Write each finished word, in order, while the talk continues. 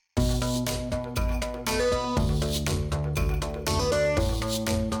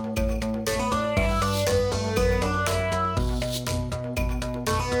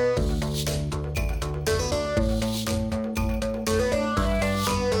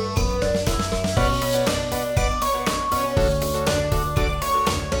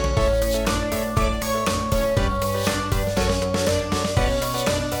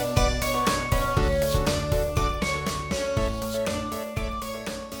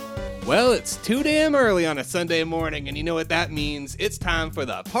Well, it's too damn early on a Sunday morning, and you know what that means. It's time for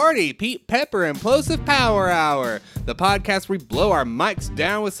the Party Pete Pepper Implosive Power Hour, the podcast where we blow our mics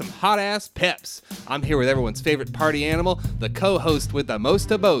down with some hot-ass peps. I'm here with everyone's favorite party animal, the co-host with the most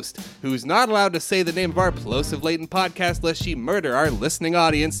to boast, who's not allowed to say the name of our plosive latent podcast lest she murder our listening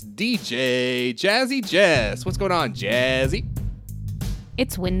audience, DJ Jazzy Jess. What's going on, Jazzy?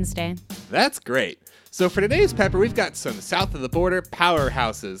 It's Wednesday. That's great. So for today's pepper, we've got some south of the border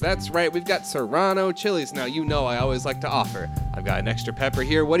powerhouses. That's right, we've got Serrano chilies. Now, you know I always like to offer. I've got an extra pepper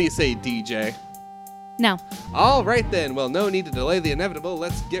here. What do you say, DJ? No. All right then. Well, no need to delay the inevitable.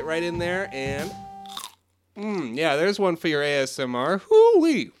 Let's get right in there and... yeah, there's one for your ASMR.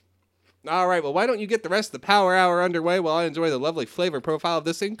 Hoo-wee. All right, well, why don't you get the rest of the power hour underway while I enjoy the lovely flavor profile of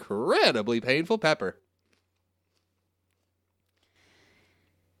this incredibly painful pepper.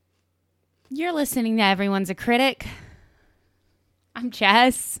 You're listening to Everyone's a Critic. I'm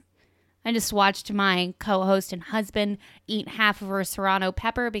Jess. I just watched my co-host and husband eat half of her Serrano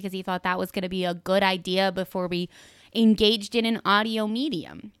pepper because he thought that was going to be a good idea before we engaged in an audio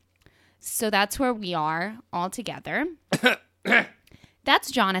medium. So that's where we are all together.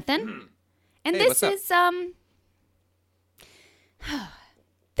 That's Jonathan. And Hey, this is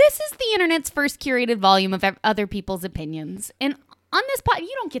this is the internet's first curated volume of other people's opinions. And on this pod,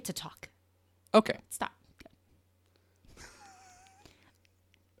 you don't get to talk. Okay. Stop. On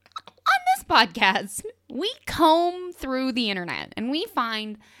this podcast, we comb through the internet and we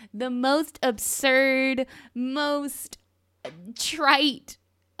find the most absurd, most trite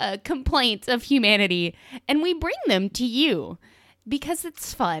complaints of humanity, and we bring them to you because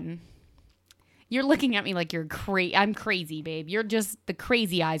it's fun. You're looking at me like you're crazy. I'm crazy, babe. You're just, the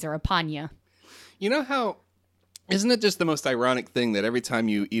crazy eyes are upon you. You know how... Isn't it just the most ironic thing that every time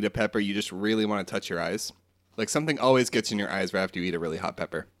you eat a pepper, you just really want to touch your eyes? Like something always gets in your eyes right after you eat a really hot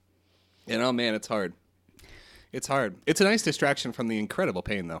pepper. And oh man, it's hard. It's hard. It's a nice distraction from the incredible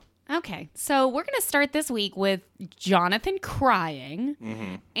pain, though. Okay, so we're going to start this week with Jonathan crying.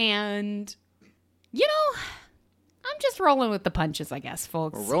 Mm-hmm. And, you know, I'm just rolling with the punches, I guess,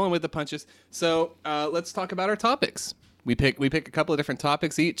 folks. We're rolling with the punches. So let's talk about our topics. We pick a couple of different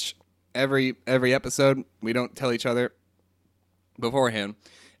topics each. Every episode, we don't tell each other beforehand,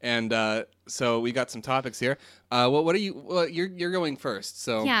 and so we got some topics here. What are you? Well, you're going first,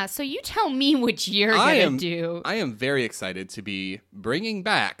 so Yeah, so you tell me what you're gonna do. I am very excited to be bringing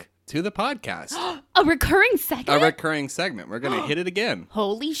back to the podcast A recurring segment? a recurring segment. We're gonna hit it again.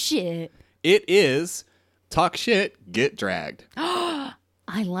 Holy shit. It is talk shit, get dragged. I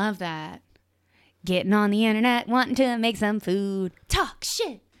love that. Getting on the internet, wanting to make some food. Talk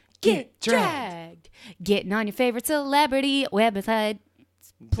shit. Get dragged. Getting on your favorite celebrity website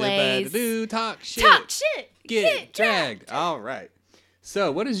plays. Talk shit. Talk shit. Get dragged. All right.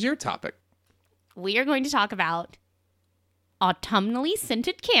 So, what is your topic? We are going to talk about autumnally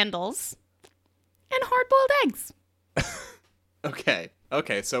scented candles and hard-boiled eggs.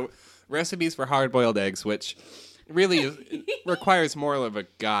 Okay. So, recipes for hard-boiled eggs, which really requires more of a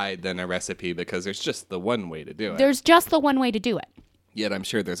guide than a recipe because there's just the one way to do it. There's just the one way to do it. Yet I'm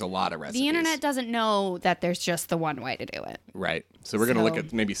sure there's a lot of recipes. The internet doesn't know that there's just the one way to do it. Right. So we're going to look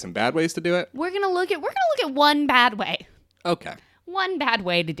at maybe some bad ways to do it? We're gonna look at one bad way. Okay. One bad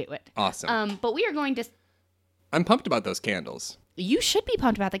way to do it. Awesome. But we are going to... I'm pumped about those candles. You should be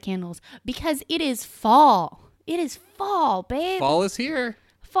pumped about the candles because it is fall. It is fall, babe. Fall is here.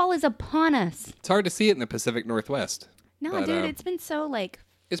 Fall is upon us. It's hard to see it in the Pacific Northwest. No, but, dude, it's been so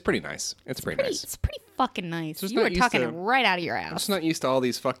It's pretty nice. It's pretty nice. It's pretty fucking nice. Just You not were used talking to- right out of your I'm ass. just not used to all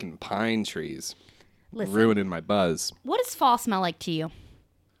these fucking pine trees Listen, ruining my buzz. what does fall smell like to you?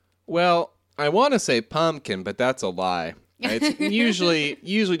 Well, I want to say pumpkin, but that's a lie. It's usually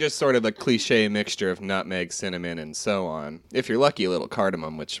just sort of a cliche mixture of nutmeg, cinnamon, and so on. If you're lucky, a little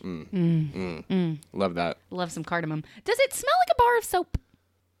cardamom, which love that. Love some cardamom. Does it smell like a bar of soap?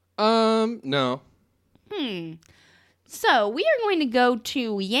 No. So we are going to go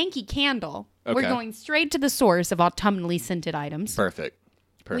to Yankee Candle. Okay. We're going straight to the source of autumnally scented items. Perfect.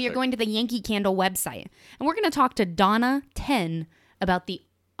 We are going to the Yankee Candle website. And we're going to talk to Donna 10 about the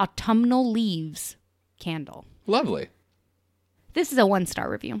autumnal leaves candle. Lovely. This is a 1-star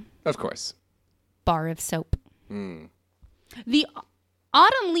review. Of course. Bar of soap. The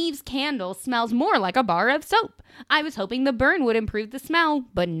autumn leaves candle smells more like a bar of soap. I was hoping the burn would improve the smell,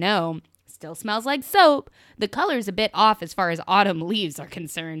 but no. Still smells like soap. The color's a bit off as far as autumn leaves are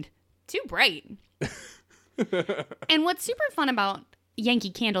concerned. Too bright. And what's super fun about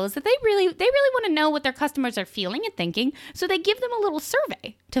Yankee Candle is that they really want to know what their customers are feeling and thinking, so they give them a little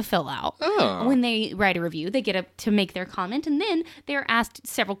survey to fill out. Oh. When they write a review, they get to make their comment, and then they're asked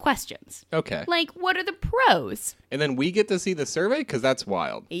several questions. Okay. Like, what are the pros? And then we get to see the survey? Because that's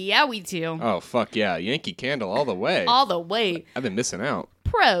wild. Yeah, we do. Oh, fuck yeah. Yankee Candle all the way. All the way. I've been missing out.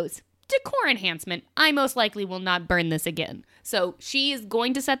 Pros. Decor enhancement. I most likely will not burn this again. So she is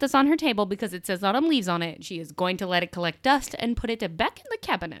going to set this on her table because it says autumn leaves on it. She is going to let it collect dust and put it back in the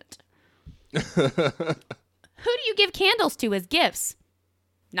cabinet. Who do you give candles to as gifts?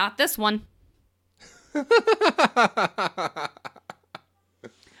 Not this one.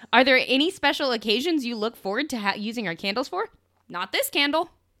 Are there any special occasions you look forward to using our candles for? Not this candle.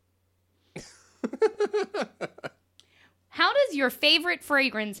 How does your favorite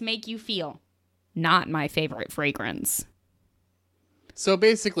fragrance make you feel? Not my favorite fragrance. So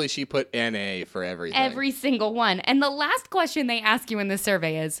basically, she put NA for everything. Every single one. And the last question they ask you in the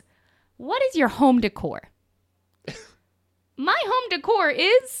survey is, what is your home decor? My home decor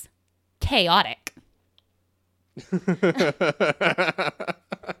is chaotic. Which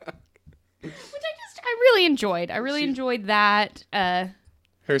I really enjoyed. I really enjoyed that.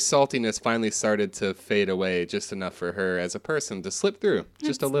 Her saltiness finally started to fade away just enough for her as a person to slip through.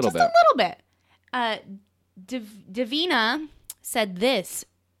 Just a little bit. Just a little bit. Davina said this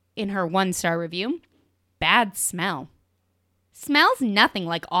in her 1-star review. Bad smell. Smells nothing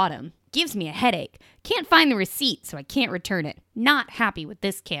like autumn. Gives me a headache. Can't find the receipt, so I can't return it. Not happy with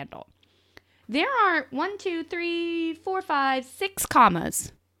this candle. There are 6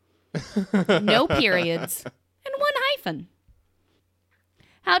 commas. No periods. And 1 hyphen.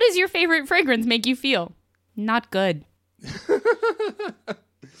 How does your favorite fragrance make you feel? Not good.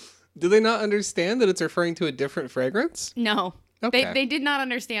 Do they not understand that it's referring to a different fragrance? No. Okay. They did not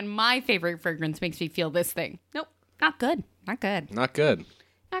understand my favorite fragrance makes me feel this thing. Nope. Not good. Not good. Not good.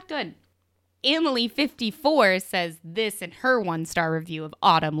 Not good. Emily54 says this in her 1-star review of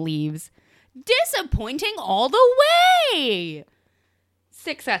Autumn Leaves. Disappointing all the way!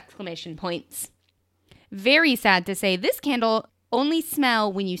 6 exclamation points. Very sad to say this candle only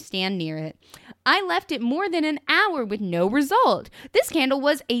smell when you stand near it. I left it more than an hour with no result. This candle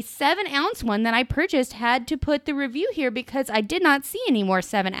was a 7-ounce one that I purchased. Had to put the review here because I did not see any more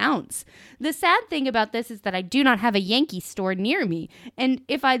 7-ounce. The sad thing about this is that I do not have a Yankee store near me, and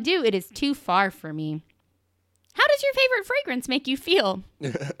if I do, it is too far for me. How does your favorite fragrance make you feel?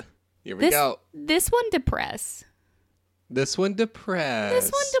 Here we go. This one depress. This one depress. This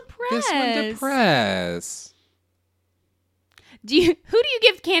one depress. This one depress. Who do you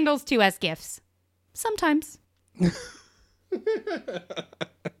give candles to as gifts? Sometimes.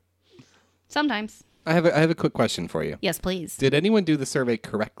 Sometimes. I have a quick question for you. Yes, please. Did anyone do the survey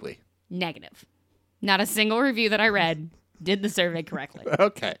correctly? Negative. Not a single review that I read did the survey correctly.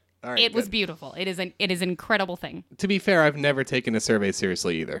 Okay. All right. It was beautiful. It is an incredible thing. To be fair, I've never taken a survey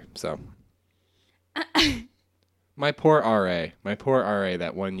seriously either. So. My poor RA.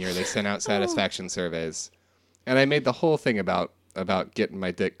 That one year they sent out satisfaction surveys. And I made the whole thing about getting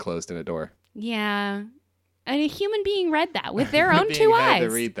my dick closed in a door. Yeah. And a human being read that with their own 2 eyes. Had to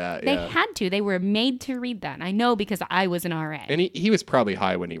read that, They yeah. had to. They were made to read that. I know because I was an RA. And he was probably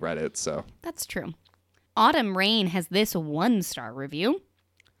high when he read it, so. That's true. Autumn Rain has this 1-star review.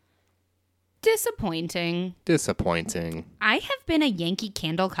 Disappointing. I have been a Yankee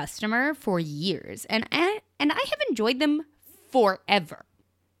Candle customer for years, and I have enjoyed them forever.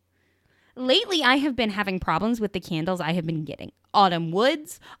 Lately, I have been having problems with the candles I have been getting. Autumn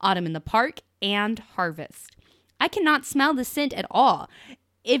Woods, Autumn in the Park, and Harvest. I cannot smell the scent at all,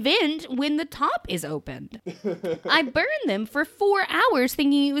 even when the top is opened. I burn them for 4 hours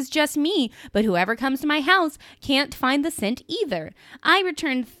thinking it was just me, but whoever comes to my house can't find the scent either. I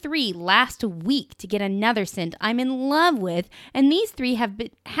returned 3 last week to get another scent I'm in love with, and these 3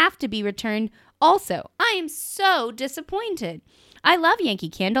 have to be returned also. I am so disappointed. I love Yankee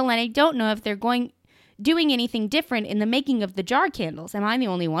Candle, and I don't know if they're doing anything different in the making of the jar candles. Am I the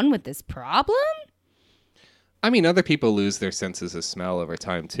only one with this problem? I mean, other people lose their senses of smell over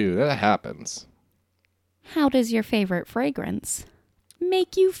time, too. That happens. How does your favorite fragrance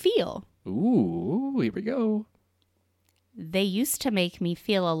make you feel? Ooh, here we go. They used to make me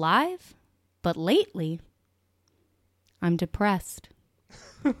feel alive, but lately, I'm depressed.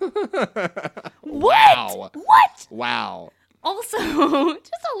 Wow. What? Wow. Also, just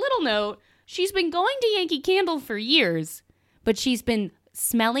a little note, she's been going to Yankee Candle for years, but she's been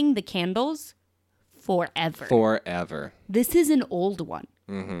smelling the candles forever. This is an old one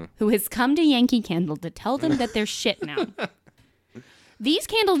who has come to Yankee Candle to tell them that they're shit now. These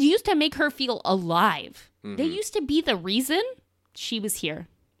candles used to make her feel alive. They used to be the reason she was here.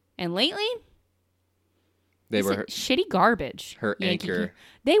 And lately, They were shitty garbage. her anchor.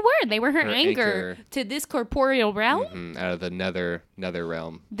 They were her anchor to this corporeal realm Out of the nether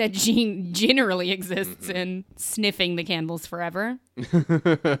realm. that Jean generally exists in, sniffing the candles forever.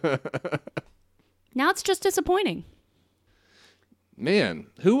 Now it's just disappointing. Man,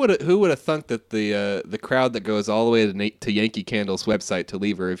 who would have thunk that the crowd that goes all the way to Yankee Candle's website to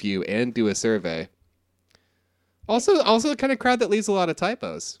leave a review and do a survey. Also the kind of crowd that leaves a lot of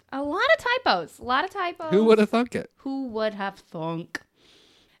typos. A lot of typos. Who would have thunk it? Who would have thunk?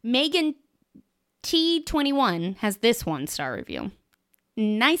 Megan T21 has this 1-star review.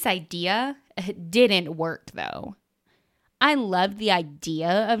 Nice idea. Didn't work though. I loved the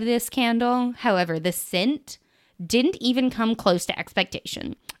idea of this candle. However, the scent didn't even come close to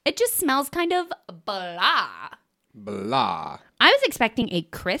expectation. It just smells kind of blah. Blah. I was expecting a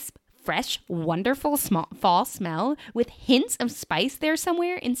crisp, fresh, wonderful fall smell with hints of spice there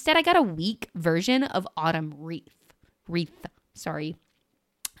somewhere. Instead, I got a weak version of autumn wreath.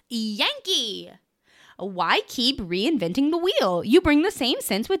 Yankee! Why keep reinventing the wheel? You bring the same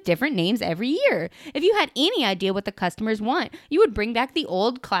scents with different names every year. If you had any idea what the customers want, you would bring back the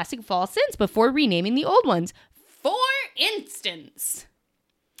old classic fall scents before renaming the old ones. For instance,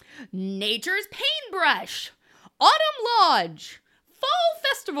 Nature's Paintbrush, Autumn Lodge, Fall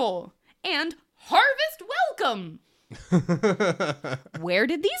Festival, and Harvest Welcome. Where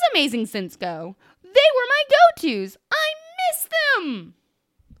did these amazing scents go? They were my go-tos. I miss them.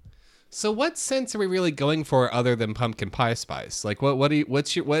 So what scents are we really going for other than pumpkin pie spice? Like what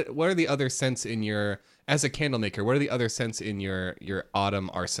are the other scents in your, as a candle maker, what are the other scents in your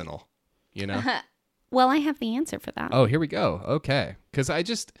autumn arsenal? You know? Well, I have the answer for that. Oh, here we go. Okay. Because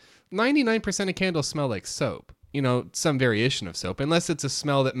 99% of candles smell like soap. You know, some variation of soap, unless it's a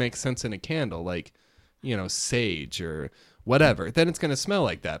smell that makes sense in a candle, like, you know, sage or whatever. Then it's going to smell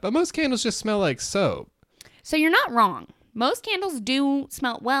like that. But most candles just smell like soap. So you're not wrong. Most candles do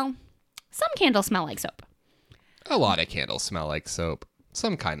smell, well, some candles smell like soap. A lot of candles smell like soap.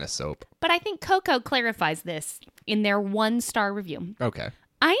 Some kind of soap. But I think Coco clarifies this in their 1-star review. Okay.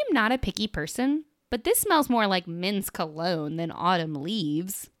 I am not a picky person, but this smells more like men's cologne than autumn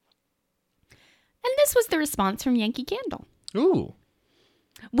leaves. And this was the response from Yankee Candle. Ooh.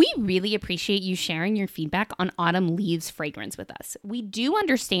 We really appreciate you sharing your feedback on Autumn Leaves fragrance with us. We do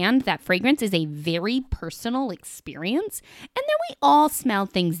understand that fragrance is a very personal experience and that we all smell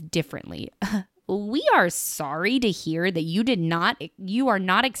things differently. We are sorry to hear that you are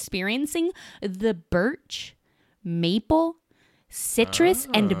not experiencing the birch, maple, citrus,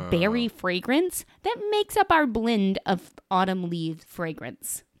 and berry fragrance that makes up our blend of autumn leaf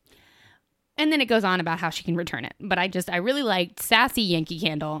fragrance. And then it goes on about how she can return it. But I really liked sassy Yankee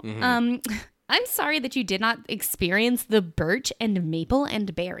Candle. Mm-hmm. I'm sorry that you did not experience the birch and maple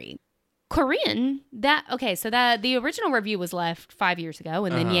and berry. Corinne, the original review was left 5 years ago,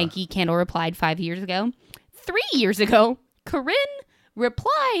 and then Yankee Candle replied 5 years ago. 3 years ago, Corinne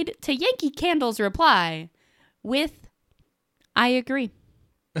replied to Yankee Candle's reply with, I agree.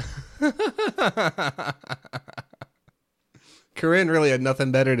 Corinne really had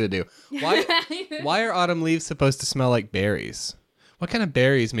nothing better to do. Why are autumn leaves supposed to smell like berries? What kind of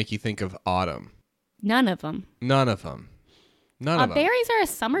berries make you think of autumn? None of them. Berries are a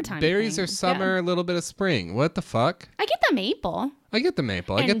summertime Berries thing. are summer, a little bit of spring. What the fuck? I get the maple. I get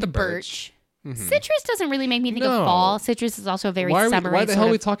the birch. Mm-hmm. Citrus doesn't really make me think of fall. Citrus is also a very summery. Why the hell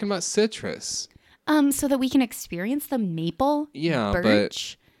are we talking about citrus? So that we can experience the maple,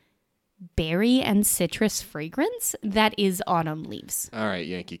 birch, berry, and citrus fragrance that is autumn leaves. All right,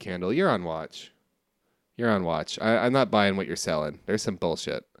 Yankee Candle, you're on watch. I'm not buying what you're selling. There's some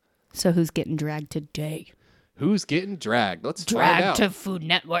bullshit. So who's getting dragged today? Who's getting dragged? Let's find out. Dragged to Food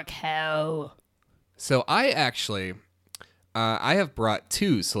Network hell. So I have brought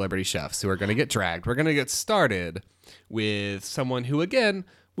 2 celebrity chefs who are going to get dragged. We're going to get started with someone who, again,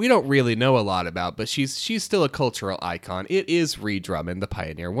 we don't really know a lot about, but she's still a cultural icon. It is Ree Drummond, the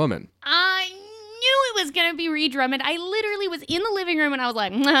pioneer woman. I knew it was going to be Ree Drummond. I literally was in the living room and I was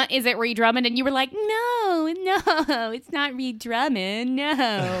like, is it Ree Drummond? And you were like, no, it's not Ree Drummond.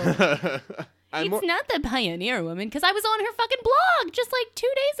 No. It's not the pioneer woman, because I was on her fucking blog just like 2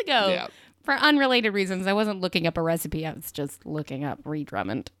 days ago. Yeah. For unrelated reasons. I wasn't looking up a recipe. I was just looking up Ree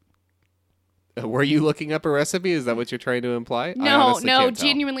Drummond. Were you looking up a recipe? Is that what you're trying to imply? No,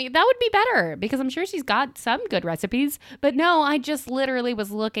 genuinely. That would be better, because I'm sure she's got some good recipes. But no, I just literally was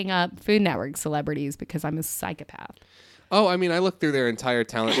looking up Food Network celebrities because I'm a psychopath. Oh, I mean, I looked through their entire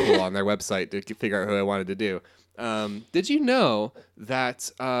talent pool on their website to figure out who I wanted to do. Did you know that,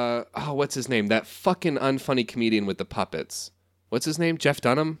 what's his name? That fucking unfunny comedian with the puppets. what's his name? Jeff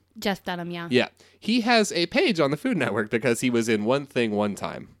Dunham? Jeff Dunham, yeah. Yeah. He has a page on the Food Network because he was in One Thing One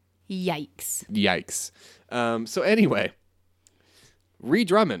Time. Yikes. Yikes. So anyway, Ree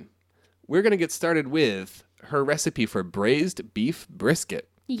Drummond, we're going to get started with her recipe for braised beef brisket.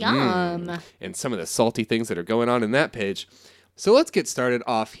 Yum. And some of the salty things that are going on in that page. So let's get started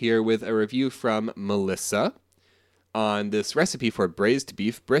off here with a review from Melissa on this recipe for braised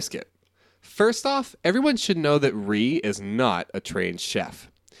beef brisket. First off, everyone should know that Ree is not a trained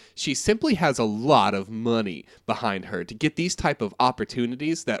chef. She simply has a lot of money behind her to get these type of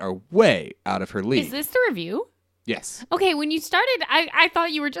opportunities that are way out of her league. Is this the review? Yes. Okay, when you started, I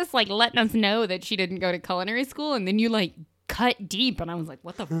thought you were just like letting us know that she didn't go to culinary school, and then you like cut deep, and I was like,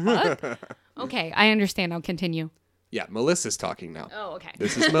 what the fuck? Okay, I understand. I'll continue. Yeah, Melissa's talking now. Oh, okay.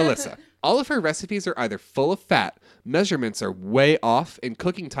 This is Melissa. All of her recipes are either full of fat, measurements are way off, and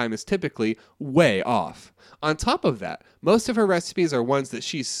cooking time is typically way off. On top of that, most of her recipes are ones that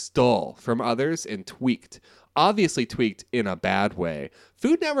she stole from others and tweaked. Obviously tweaked in a bad way.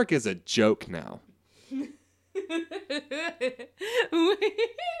 Food Network is a joke now. When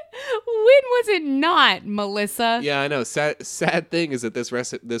was it not, Melissa? Yeah, I know. Sad thing is that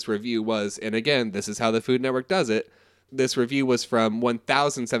this review was, and again, this is how the Food Network does it. This review was from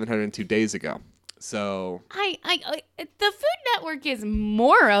 1,702 days ago. So the Food Network is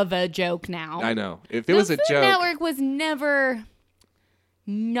more of a joke now. I know. If it was a joke, the Food Network was never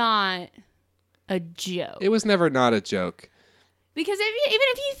not a joke. It was never not a joke. Because even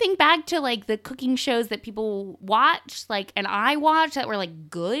if you think back to like the cooking shows that people watch, like, and I watched that were like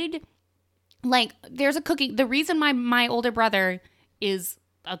good, like there's a cooking. The reason my older brother is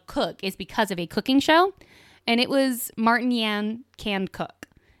a cook is because of a cooking show, and it was Martin Yan Can Cook,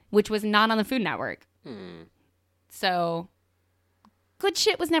 which was not on the Food Network. So good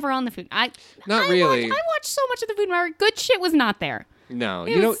shit was never on the Food. Not really. I watched so much of the Food Network. Good shit was not there. No,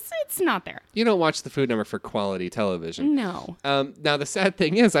 it's not there. You don't watch the Food Network for quality television. No. Now the sad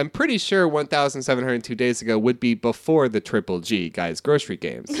thing is, I'm pretty sure 1,702 days ago would be before the Triple G Guys Grocery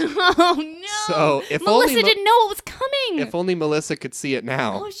Games. Oh no! So if Melissa only didn't know what was coming. If only Melissa could see it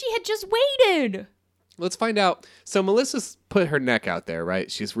now. Oh, she had just waited. Let's find out. So Melissa's put her neck out there,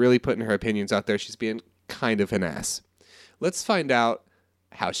 right? She's really putting her opinions out there. She's being kind of an ass. Let's find out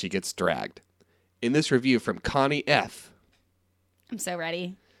how she gets dragged. In this review from Connie F. I'm so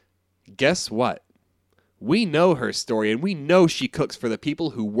ready. Guess what? We know her story, and we know she cooks for the people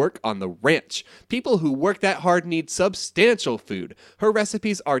who work on the ranch. People who work that hard need substantial food. Her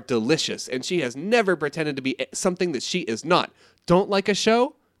recipes are delicious, and she has never pretended to be something that she is not. Don't like a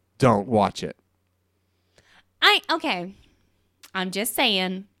show? Don't watch it. Okay. I'm just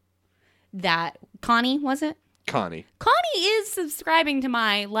saying that Connie, was it? Connie is subscribing to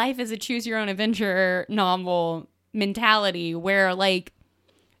my life as a choose your own adventure novel mentality where like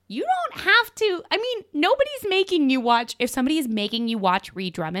you don't have to. I mean, nobody's making you watch. If somebody is making you watch Ree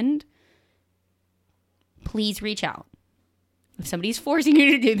Drummond, please reach out. If somebody's forcing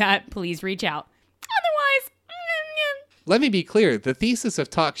you to do that, please reach out. Otherwise, let me be clear. The thesis of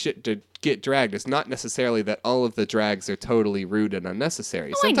Talk Shit to Get Dragged is not necessarily that all of the drags are totally rude and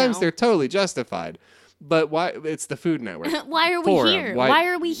unnecessary. Sometimes they're totally justified. But why? It's the Food Network. Why are we here? Why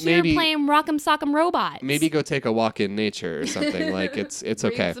are we here playing Rock'em Sock'em Robots? Maybe go take a walk in nature or something. Like it's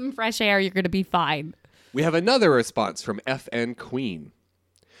okay. Breathe some fresh air. You're gonna be fine. We have another response from FN Queen.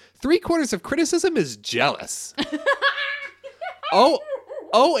 3/4 of criticism is jealous.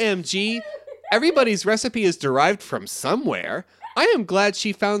 OMG! Everybody's recipe is derived from somewhere. I am glad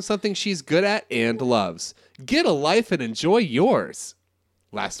she found something she's good at and loves. Get a life and enjoy yours.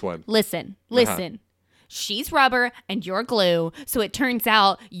 Last one. Listen. She's rubber and you're glue, so it turns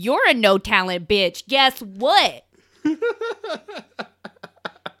out you're a no-talent bitch. Guess what?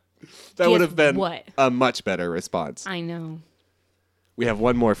 That would have been a much better response. I know. We have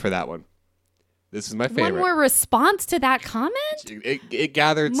one more for that one. This is my favorite. One more response to that comment? It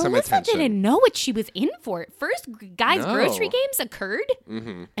gathered some attention. Melissa didn't know what she was in for. First, Guys Grocery Games occurred,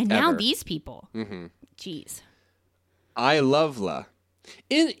 and now these people. Jeez. I love La.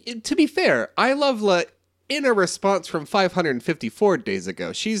 To be fair, I love La in a response from 554 days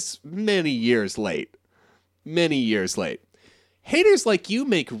ago. She's many years late. Many years late. Haters like you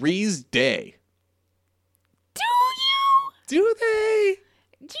make Ree's day. Do you? Do they?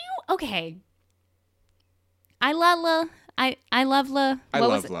 Do you? Okay. I love La. I love La.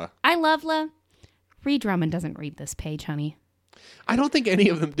 I love La. Ree Drummond doesn't read this page, honey. I don't think any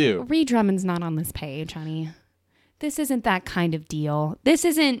of them do. Ree Drummond's not on this page, honey. This isn't that kind of deal. This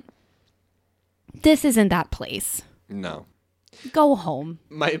isn't that place. No. Go home.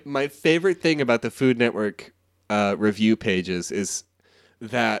 My favorite thing about the Food Network review pages is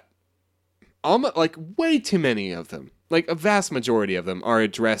that almost like way too many of them, like a vast majority of them, are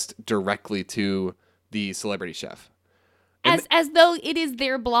addressed directly to the celebrity chef. As though it is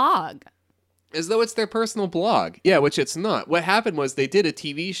their blog. As though it's their personal blog. Yeah, which it's not. What happened was they did a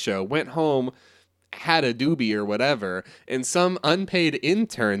TV show, went home, had a doobie or whatever, and some unpaid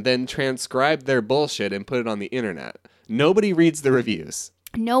intern then transcribed their bullshit and put it on the internet. Nobody reads the reviews.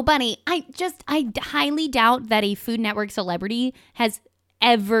 Nobody. I highly doubt that a Food Network celebrity has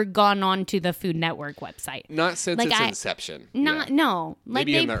ever gone on to the Food Network website. Not since its inception. No.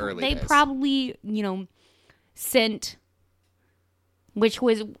 Maybe in the early days. They probably, sent...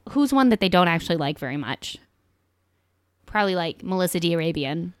 who's one that they don't actually like very much? Probably like Melissa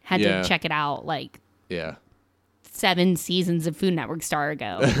d'Arabian. Had to check it out 7 seasons of Food Network star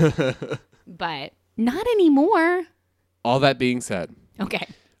ago. But not anymore. All that being said. Okay.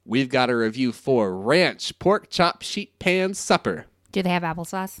 We've got a review for Ranch Pork Chop Sheet Pan Supper. Do they have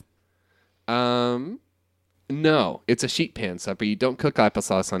applesauce? No, it's a sheet pan supper. You don't cook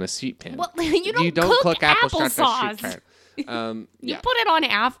applesauce on a sheet pan. Well, you don't cook applesauce on a sheet pan. You put it on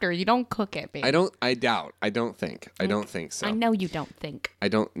after. You don't cook it, baby. I don't think so. I know you don't think. I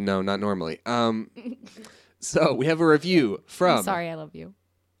don't know, not normally. So we have a review from I'm sorry, I love you.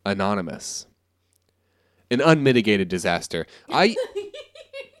 Anonymous. An unmitigated disaster. Just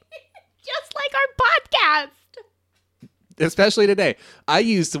like our podcast. Especially today. I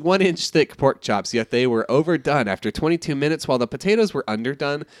used 1-inch thick pork chops, yet they were overdone after 22 minutes while the potatoes were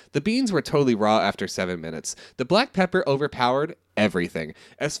underdone. The beans were totally raw after 7 minutes. The black pepper overpowered everything.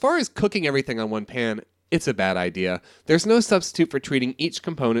 As far as cooking everything on one pan, it's a bad idea. There's no substitute for treating each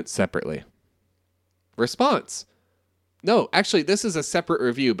component separately. Response. No, actually, this is a separate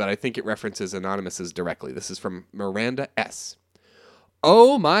review, but I think it references Anonymous's directly. This is from Miranda S.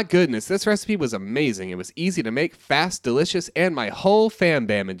 Oh my goodness, this recipe was amazing. It was easy to make, fast, delicious, and my whole fam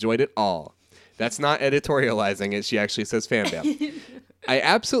bam enjoyed it all. That's not editorializing it. She actually says fam bam. I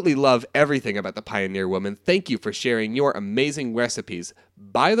absolutely love everything about the Pioneer Woman. Thank you for sharing your amazing recipes.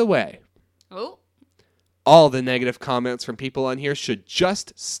 By the way, all the negative comments from people on here should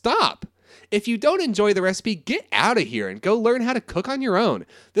just stop. If you don't enjoy the recipe, get out of here and go learn how to cook on your own.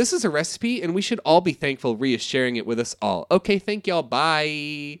 This is a recipe, and we should all be thankful Rhea is sharing it with us all. Okay, thank y'all.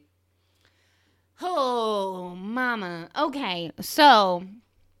 Bye. Oh, mama. Okay, so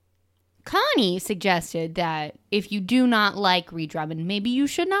Connie suggested that if you do not like Rhea Drummond, maybe you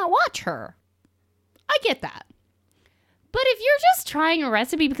should not watch her. I get that. But if you're just trying a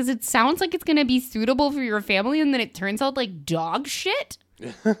recipe because it sounds like it's going to be suitable for your family and then it turns out like dog shit...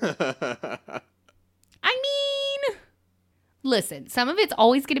 I mean, listen, some of it's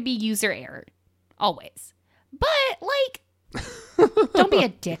always going to be user error. Always. But, don't be a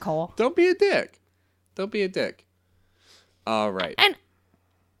dickhole. Don't be a dick. Don't be a dick. All right. And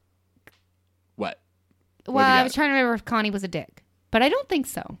what? Well, I was trying to remember if Connie was a dick, but I don't think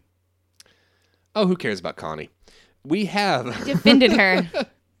so. Oh, who cares about Connie? We have... defended her.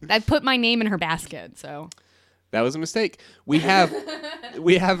 I put my name in her basket, so... That was a mistake. We have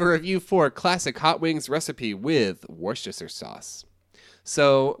a review for classic hot wings recipe with Worcestershire sauce.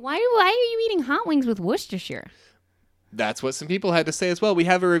 So why are you eating hot wings with Worcestershire? That's what some people had to say as well. We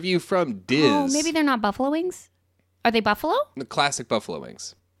have a review from Diz. Oh, maybe they're not buffalo wings? Are they buffalo? The classic buffalo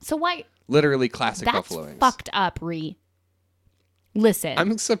wings. So why? Literally classic buffalo wings. That's fucked up, Ree. Listen.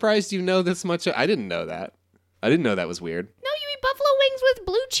 I'm surprised you know this much. I didn't know that. I didn't know that was weird. No, you eat buffalo wings with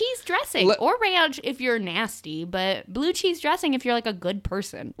blue cheese dressing or ranch if you're nasty, but blue cheese dressing if you're like a good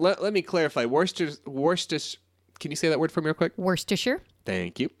person. Let me clarify. Worcestershire. Can you say that word for me real quick? Worcestershire.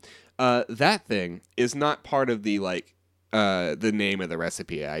 Thank you. That thing is not part of the the name of the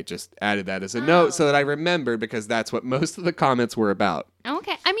recipe. I just added that as a note so that I remembered because that's what most of the comments were about.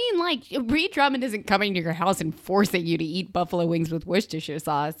 Okay. I mean, Rhea Drummond isn't coming to your house and forcing you to eat buffalo wings with Worcestershire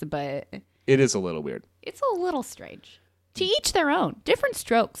sauce, but... It is a little weird. It's a little strange. To each their own. Different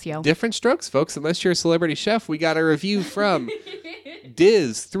strokes, yo. Different strokes, folks. Unless you're a celebrity chef, we got a review from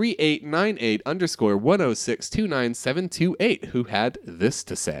Diz3898_1062978, who had this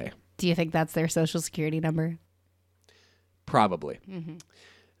to say. Do you think that's their social security number? Probably. Mm-hmm.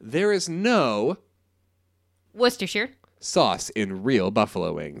 There is no Worcestershire sauce in real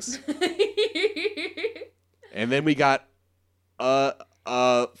buffalo wings. And then we got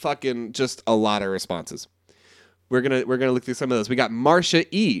fucking just a lot of responses. We're gonna look through some of those. We got Marsha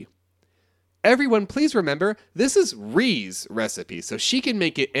E. Everyone, please remember, this is Rhee's recipe, so she can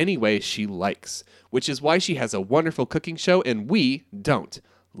make it any way she likes, which is why she has a wonderful cooking show and we don't.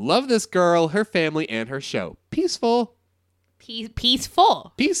 Love this girl, her family, and her show. Peaceful.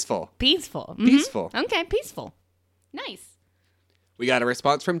 Peaceful. Peaceful. Peaceful. Mm-hmm. Peaceful. Okay, peaceful. Nice. We got a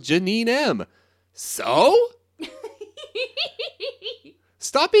response from Janine M. So?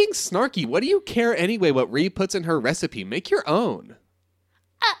 Stop being snarky. What do you care anyway what Ree puts in her recipe? Make your own.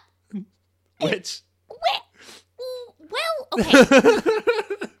 Which? Well, okay.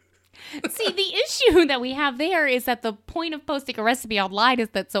 See, the issue that we have there is that the point of posting a recipe online is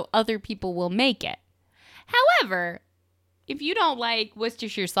that so other people will make it. However, if you don't like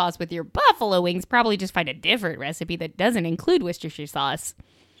Worcestershire sauce with your buffalo wings, probably just find a different recipe that doesn't include Worcestershire sauce.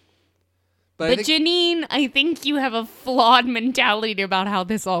 But Janine, I think you have a flawed mentality about how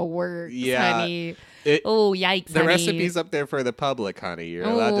this all works, honey. Yikes, The recipe's up there for the public, honey. You're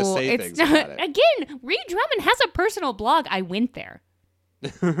allowed to say things about it. Again, Ree Drummond has a personal blog. I went there.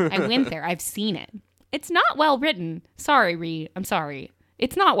 I've seen it. It's not well written. Sorry, Ree. I'm sorry.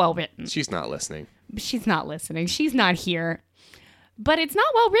 It's not well written. She's not listening. She's not listening. She's not here. But it's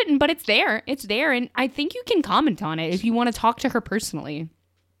not well written, but it's there. It's there, and I think you can comment on it if you want to talk to her personally.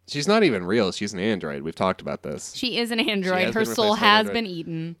 She's not even real. She's an android. We've talked about this. She is an android. Her soul has been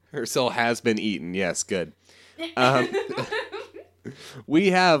eaten. Her soul has been eaten. Yes, good. We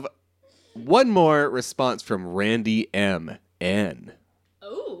have one more response from Randy M.N.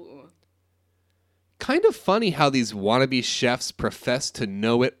 Oh. Kind of funny how these wannabe chefs profess to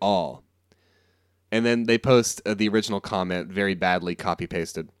know it all. And then they post the original comment, very badly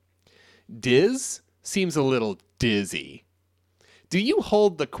copy-pasted. Diz seems a little dizzy. Do you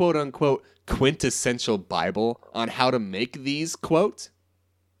hold the quote-unquote quintessential Bible on how to make these, quote?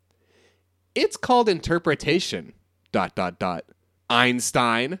 It's called interpretation, ...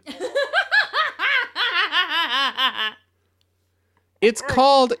 Einstein. It's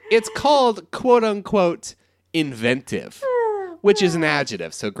called quote-unquote inventive, which is an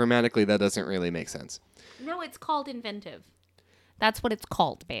adjective, so grammatically that doesn't really make sense. No, it's called inventive. That's what it's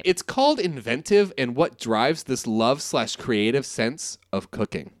called, babe. It's called inventive and what drives this love/creative sense of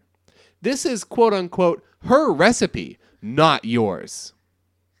cooking. This is, quote-unquote, her recipe, not yours.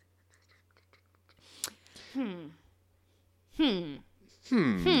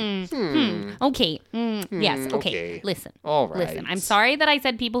 Okay. Yes. Okay. Listen. All right. Listen. I'm sorry that I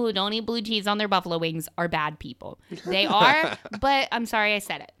said people who don't eat blue cheese on their buffalo wings are bad people. They are, but I'm sorry I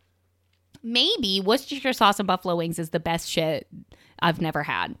said it. Maybe Worcestershire sauce and buffalo wings is the best shit I've never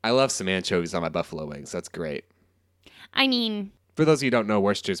had. I love some anchovies on my buffalo wings. That's great. I mean, for those of you who don't know,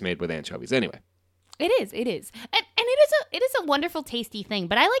 Worcester's made with anchovies. Anyway. It is. And it is a wonderful, tasty thing.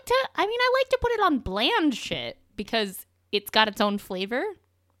 But I like to put it on bland shit because it's got its own flavor.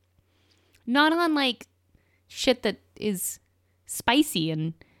 Not on like shit that is spicy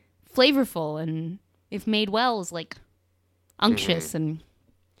and flavorful and if made well is like unctuous and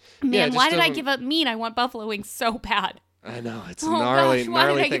man, why did I give up meat? I want buffalo wings so bad. I know, it's gnarly.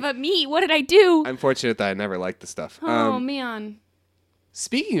 Why did I give up meat? What did I do? I'm fortunate that I never liked the stuff. Oh man.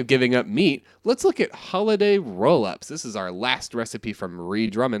 Speaking of giving up meat, let's look at holiday roll-ups. This is our last recipe from Ree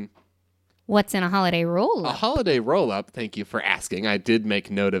Drummond. What's in a holiday roll-up? A holiday roll-up, thank you for asking. I did make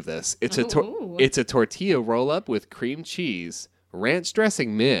note of this. It's a tortilla roll-up with cream cheese, ranch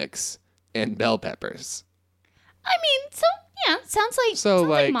dressing mix, and bell peppers. I mean, sounds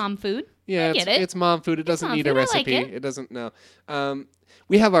like mom food. Yeah, it's mom food. It doesn't need a recipe. Like it doesn't know.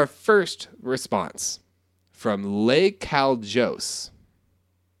 We have our first response from Le Caljos.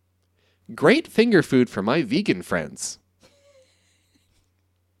 Great finger food for my vegan friends.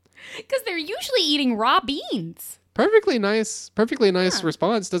 Because they're usually eating raw beans. Perfectly nice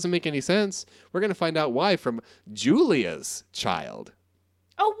response. Doesn't make any sense. We're going to find out why from Julia's child.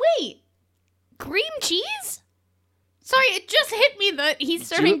 Oh, wait. Cream cheese? Sorry, it just hit me that he's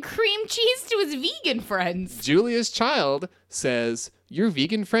serving cream cheese to his vegan friends. Julia's child says, your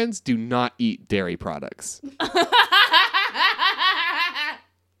vegan friends do not eat dairy products.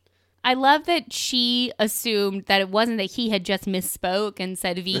 I love that she assumed that it wasn't that he had just misspoke and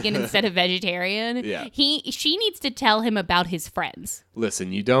said vegan instead of vegetarian. Yeah. She needs to tell him about his friends.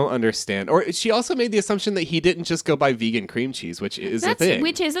 Listen, you don't understand. Or she also made the assumption that he didn't just go buy vegan cream cheese, which is a thing.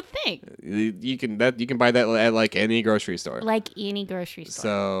 Which is a thing. You can buy that at like any grocery store. Like any grocery store.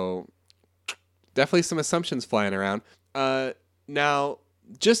 So definitely some assumptions flying around. Now,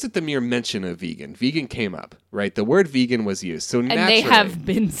 just at the mere mention of vegan came up, right? The word vegan was used. So naturally, and they have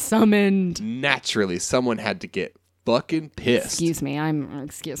been summoned. Naturally, someone had to get fucking pissed. Excuse me, I'm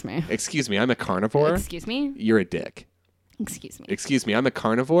a carnivore. Excuse me? You're a dick. Excuse me, I'm a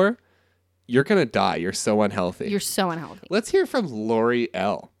carnivore. You're going to die. You're so unhealthy. Let's hear from Lori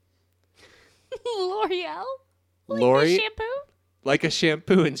L. L'Oreal? Lori? Shampoo? Like a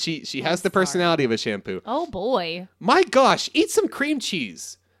shampoo, and she has the personality of a shampoo. Oh, boy. My gosh, eat some cream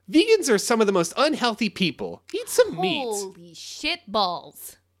cheese. Vegans are some of the most unhealthy people. Eat some meat. Holy shit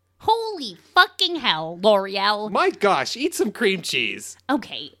balls. Holy fucking hell, L'Oreal. My gosh, eat some cream cheese.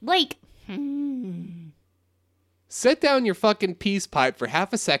 Okay, like, Set down your fucking peace pipe for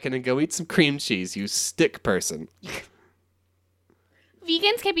half a second and go eat some cream cheese, you stick person.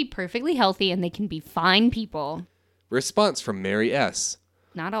 Vegans can be perfectly healthy and they can be fine people. Response from Mary S.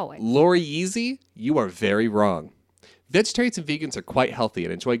 Not always. Lori Yeezy, you are very wrong. Vegetarians and vegans are quite healthy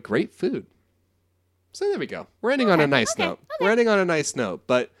and enjoy great food. So there we go. We're ending on a nice note. We're ending on a nice note.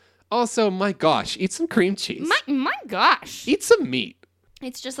 But also, my gosh, eat some cream cheese. My gosh. Eat some meat.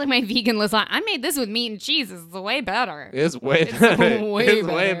 It's just like my vegan lasagna. I made this with meat and cheese. It's way better. It's way better. It's way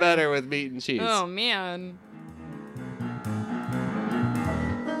better. better with meat and cheese. Oh, man.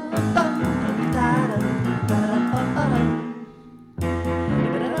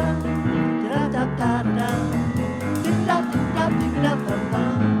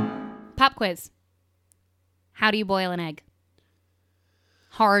 Pop quiz. How do you boil an egg?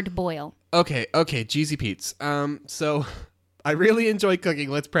 Hard boil. Okay, Jeezy Pete's. So I really enjoy cooking.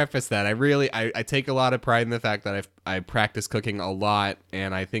 Let's preface that. I take a lot of pride in the fact that I practice cooking a lot,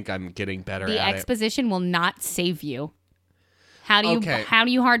 and I think I'm getting better at it. The exposition will not save you. How do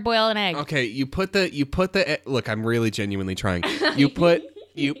you hard boil an egg? Okay, you put the look, I'm really genuinely trying. You put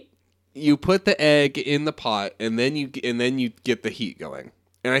the egg in the pot, and then you get the heat going.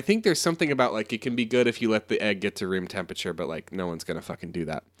 And I think there's something about, like, it can be good if you let the egg get to room temperature, but, like, no one's gonna fucking do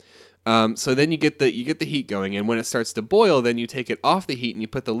that. So then you get the heat going, and when it starts to boil, then you take it off the heat and you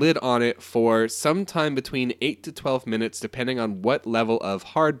put the lid on it for sometime between 8 to 12 minutes, depending on what level of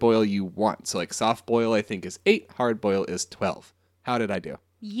hard boil you want. So, like, soft boil I think is 8, hard boil is 12. How did I do?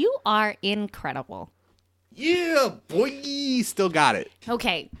 You are incredible. Yeah, boy, still got it.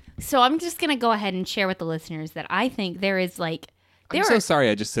 Okay, so I'm just gonna go ahead and share with the listeners that I think there is like. I'm so sorry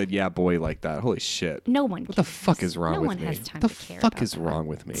I just said yeah boy like that. Holy shit. No one What the fuck is wrong with me? No one has time What to the care fuck about is that. wrong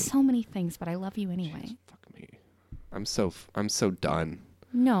with me? So many things, but I love you anyway. Just fuck me. I'm so done.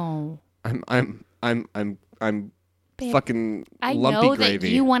 No. I'm Babe, fucking I lumpy know gravy. that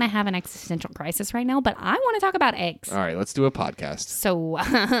you want to have an existential crisis right now, but I want to talk about eggs. All right, let's do a podcast. So,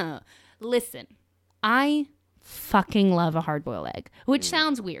 listen, I fucking love a hard-boiled egg, which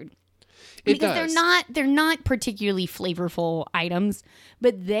sounds weird. It Because does. they're not particularly flavorful items,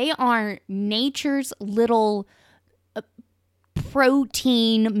 but they are nature's little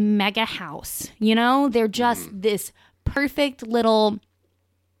protein mega house. You know, they're just this perfect little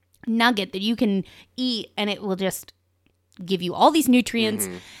nugget that you can eat, and it will just give you all these nutrients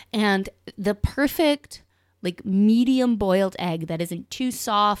and the perfect like medium boiled egg that isn't too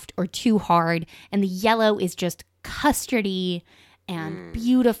soft or too hard, and the yellow is just custardy and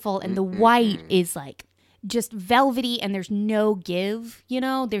beautiful, and the white is like just velvety, and there's no give, you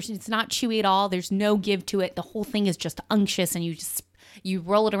know, it's not chewy at all, there's no give to it, the whole thing is just unctuous, and you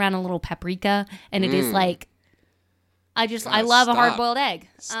roll it around a little paprika, and it is like I love a hard-boiled egg.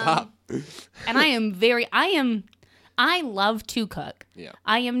 Stop. And I love to cook. Yeah.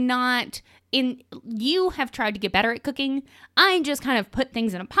 I am not you have tried to get better at cooking. I just kind of put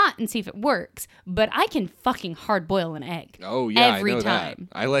things in a pot and see if it works. But I can fucking hard boil an egg. Oh yeah, every I know time.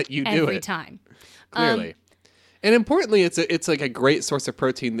 that. I let you do Every it. time. Clearly. And importantly, it's like a great source of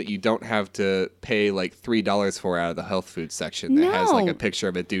protein that you don't have to pay like $3 for out of the health food section that has like No. a picture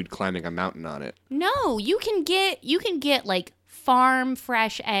of a dude climbing a mountain on it. No, you can get like farm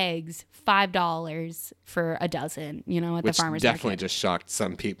fresh eggs, $5 for a dozen, you know, at Which the farmer's definitely market. just shocked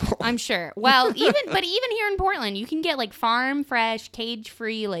some people. I'm sure. Well, even here in Portland, you can get like farm fresh, cage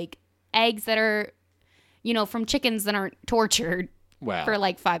free like eggs that are, you know, from chickens that aren't tortured Wow. for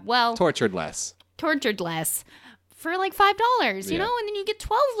like Tortured less. tortured less for like $5, you Yeah. know, and then you get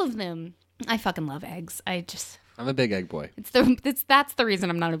 12 of them. I fucking love eggs. I'm a big egg boy. That's the reason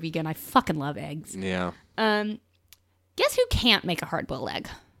I'm not a vegan. I fucking love eggs. Yeah. Guess who can't make a hard-boiled egg?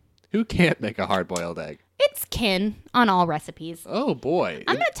 Who can't make a hard-boiled egg? It's Kin on all recipes. Oh boy.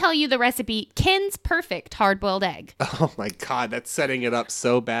 I'm going to tell you the recipe, Kin's perfect hard-boiled egg. Oh my god, that's setting it up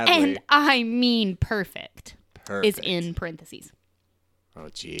so badly. And I mean perfect. Perfect. Is in parentheses. Oh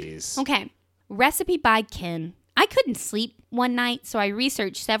jeez. Okay. Recipe by Kin. I couldn't sleep one night, so I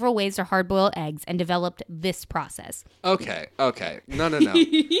researched several ways to hard-boil eggs and developed this process. Okay. No.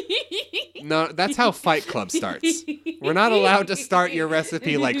 No, that's how Fight Club starts. We're not allowed to start your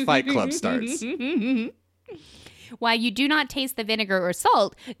recipe like Fight Club starts. While you do not taste the vinegar or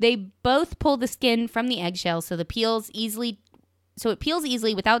salt, they both pull the skin from the eggshell so it peels easily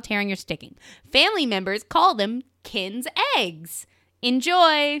without tearing or sticking. Family members call them Kin's eggs.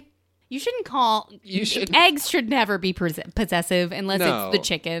 Enjoy. You shouldn't call. shouldn't- Eggs should never be possessive unless No. it's the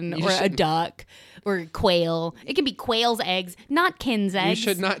chicken You or a shouldn't. duck or quail. It can be quail's eggs, not kin's eggs. You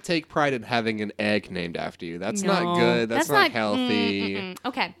should not take pride in having an egg named after you. That's No, not good. That's not healthy.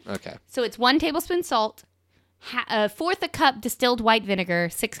 Okay. Okay. So it's 1 tablespoon salt, a fourth a cup distilled white vinegar,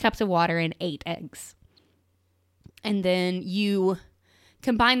 6 cups of water, and 8 eggs. And then you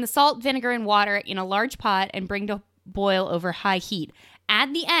combine the salt, vinegar, and water in a large pot and bring to boil over high heat.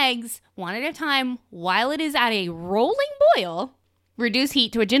 Add the eggs one at a time while it is at a rolling boil. Reduce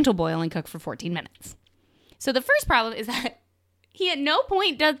heat to a gentle boil and cook for 14 minutes. So the first problem is that he at no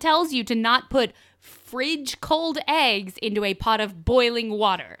point tells you to not put fridge cold eggs into a pot of boiling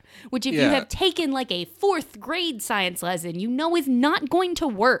water, which if you Yeah. have taken like a 4th grade science lesson, you know is not going to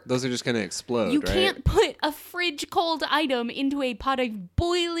work. Those are just going to explode, You right? can't put a fridge cold item into a pot of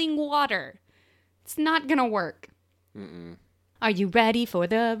boiling water. It's not going to work. Mm-mm. Are you ready for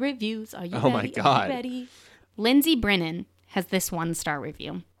the reviews? Are you Oh my ready? Are God. you ready? Lindsay Brennan has this 1-star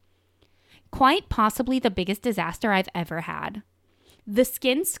review. Quite possibly the biggest disaster I've ever had. The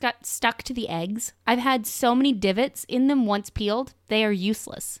skin stuck to the eggs. I've had so many divots in them once peeled, they are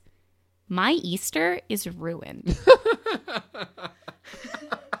useless. My Easter is ruined.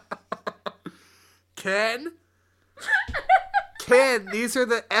 Ken, these are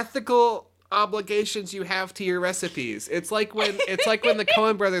the ethical obligations you have to your recipes. It's like when the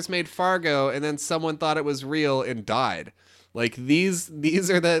Coen brothers made Fargo and then someone thought it was real and died. Like these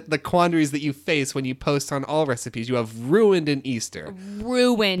are the quandaries that you face when you post on all recipes. You have ruined an Easter.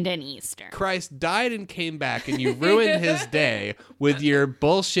 Ruined an Easter. Christ died and came back, and you ruined his day with your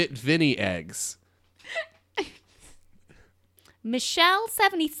bullshit Vinny eggs.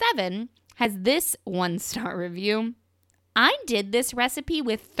 Michelle77 has this 1-star review. I did this recipe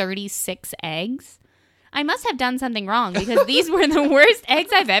with 36 eggs. I must have done something wrong because these were the worst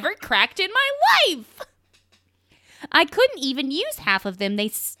eggs I've ever cracked in my life. I couldn't even use half of them. They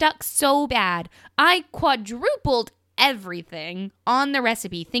stuck so bad. I quadrupled everything on the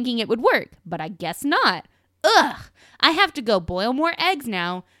recipe thinking it would work, but I guess not. Ugh, I have to go boil more eggs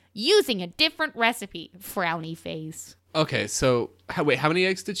now using a different recipe. Frowny face. Okay, so wait, how many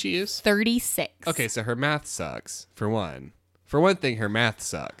eggs did she use? 36. Okay, so her math sucks, for one. For one thing, her math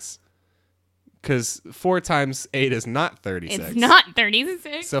sucks. Because 4 times 8 is not 36. It's not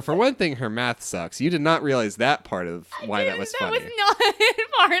 36. So for one thing, her math sucks. You did not realize that part of why that was funny. That was not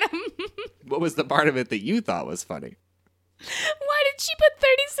part of. What was the part of it that you thought was funny? Why did she put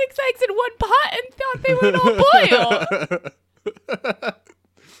 36 eggs in one pot and thought they would all boil?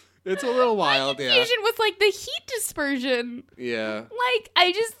 It's a little wild, My yeah. confusion was like the heat dispersion. Yeah. Like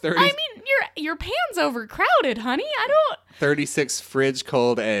I just, 30 I mean, your pan's overcrowded, honey. I don't. 36 fridge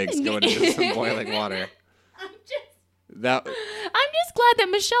cold eggs going into some boiling water. I'm just glad that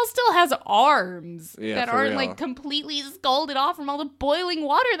Michelle still has arms Yeah, that for aren't real. like completely scalded off from all the boiling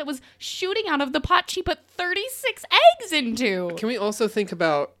water that was shooting out of the pot she put 36 eggs into. Can we also think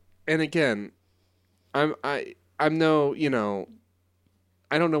about, and again, I'm no,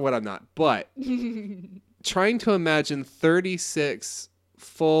 I don't know what I'm not, but trying to imagine 36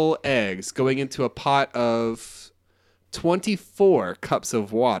 full eggs going into a pot of 24 cups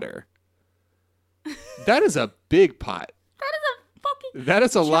of water. That is a big pot. That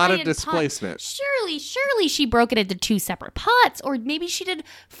is a lot of giant displacement. pot. Surely she broke it into 2 separate pots, or maybe she did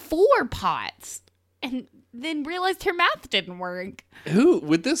 4 pots and then realized her math didn't work. Who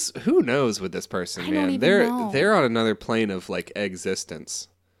knows with this person, I don't man? even know. They're on another plane of like existence.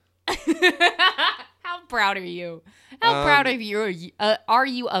 How proud are you? How proud of you are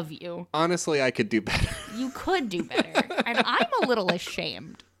you of you? Honestly, I could do better. You could do better, and I'm a little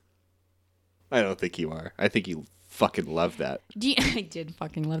ashamed. I don't think you are. I think you fucking love that. I did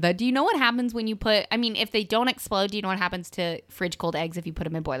fucking love that. Do you know what happens when you put? I mean, if they don't explode, do you know what happens to fridge cold eggs if you put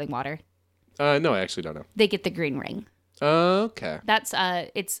them in boiling water? No, I actually don't know. They get the green ring. Okay. That's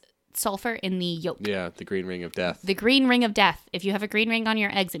it's sulfur in the yolk. Yeah, the green ring of death. The green ring of death. If you have a green ring on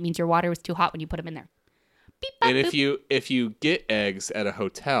your eggs, it means your water was too hot when you put them in there. Beep, bop, And boop. if you get eggs at a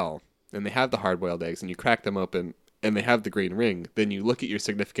hotel and they have the hard-boiled eggs and you crack them open and they have the green ring, then you look at your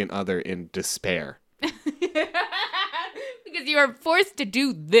significant other in despair. Because you are forced to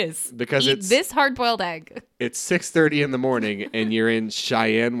do this. Because Eat it's- this hard-boiled egg. It's 6:30 in the morning and you're in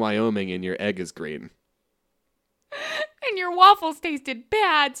Cheyenne, Wyoming and your egg is green. And your waffles tasted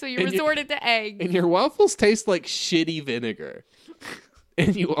bad, so you And you- resorted to eggs. And your waffles taste like shitty vinegar.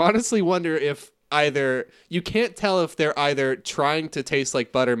 And you honestly wonder if either you can't tell if they're either trying to taste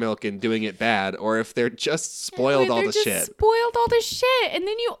like buttermilk and doing it bad, or if they're just spoiled all the shit. Spoiled all the shit, and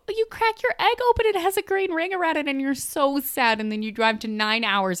then you crack your egg open, and it has a green ring around it, and you're so sad, and then you drive to 9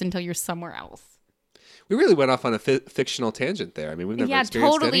 hours until you're somewhere else. We really went off on a fictional tangent there. I mean, we've never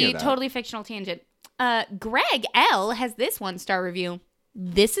experienced any of that. Totally fictional tangent. Greg L has this 1-star review.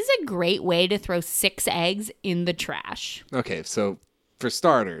 This is a great way to throw 6 eggs in the trash. Okay, so for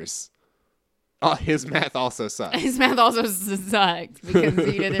starters, his math also sucks. His math also sucks because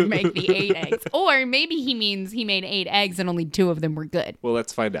he didn't make the 8 eggs. Or maybe he means he made 8 eggs and only 2 of them were good. Well,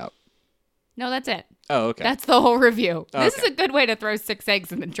 let's find out. No, that's it. Oh, okay. That's the whole review. Okay. This is a good way to throw 6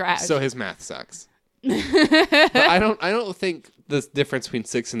 eggs in the trash. So his math sucks. But I don't think the difference between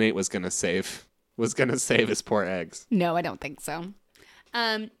 6 and 8 was gonna save his poor eggs. No, I don't think so.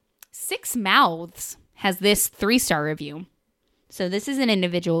 6 Mouths has this 3-star review. So this is an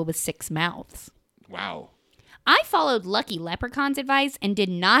individual with 6 mouths. Wow. I followed Lucky Leprechaun's advice and did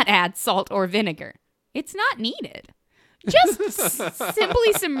not add salt or vinegar. It's not needed. Just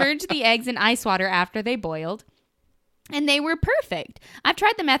simply submerge the eggs in ice water after they boiled. And they were perfect. I've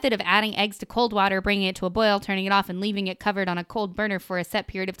tried the method of adding eggs to cold water, bringing it to a boil, turning it off, and leaving it covered on a cold burner for a set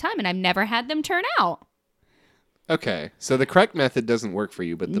period of time, and I've never had them turn out. Okay, so the correct method doesn't work for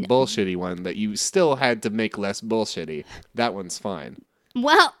you, but the bullshitty one that you still had to make less bullshitty, that one's fine.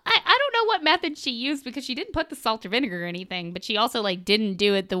 Well, I don't know what method she used because she didn't put the salt or vinegar or anything, but she also didn't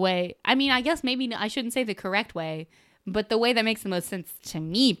do it the way, I mean, I guess maybe I shouldn't say the correct way, but the way that makes the most sense to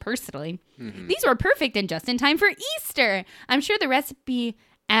me personally. Mm-hmm. These were perfect and just in time for Easter. I'm sure the recipe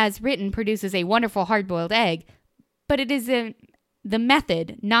as written produces a wonderful hard-boiled egg, but it is the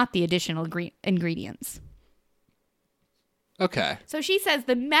method, not the additional ingredients. Okay. So she says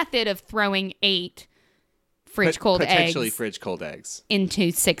the method of throwing 8 potentially fridge cold eggs into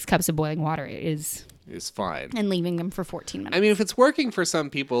 6 cups of boiling water is fine. And leaving them for 14 minutes. I mean, if it's working for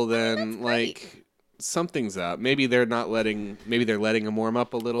some people, then something's up. Maybe they're letting them warm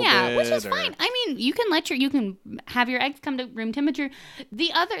up a little bit. Yeah, which is fine. I mean, you can have your eggs come to room temperature.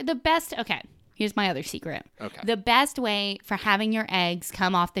 Here's my other secret. Okay. The best way for having your eggs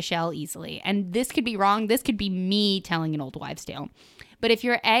come off the shell easily, and this could be wrong, this could be me telling an old wives' tale, but if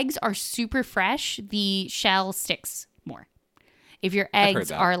your eggs are super fresh, the shell sticks more. If your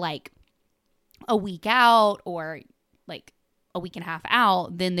eggs are a week out or a week and a half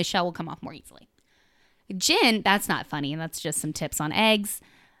out, then the shell will come off more easily. Jen, that's not funny, that's just some tips on eggs.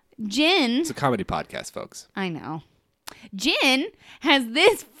 Jen... It's a comedy podcast, folks. I know. Jen has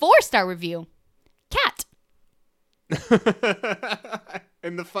this 4-star review. Cat.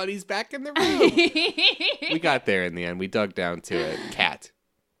 And the funny's back in the room. We got there in the end. We dug down to it. Cat.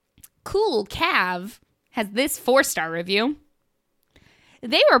 Cool Cav has this 4-star review.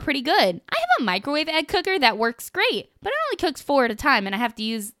 They were pretty good. I have a microwave egg cooker that works great, but it only cooks 4 at a time, and I have to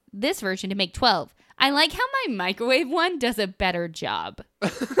use this version to make 12. I like how my microwave one does a better job.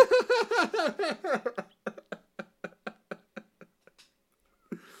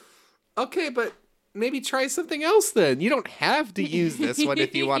 Okay, but maybe try something else then. You don't have to use this one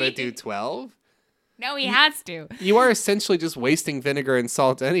if you want to do 12. No, he has to. You are essentially just wasting vinegar and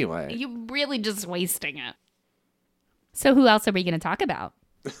salt anyway. You're really just wasting it. So who else are we going to talk about?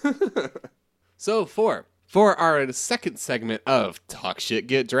 So for our second segment of Talk Shit,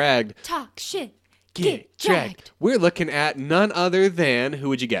 Get Dragged. Talk shit, Get dragged. We're looking at none other than, who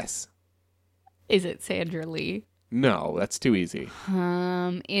would you guess? Is it Sandra Lee? No, that's too easy.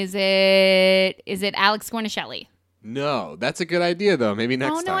 Is it Alex Guarnaschelli? No, that's a good idea though. Maybe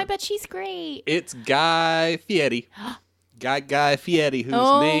next time. Oh no, I bet she's great. It's Guy Fieri. Guy Fieri, whose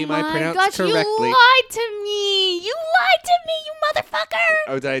name I pronounced correctly. You lied to me. You motherfucker.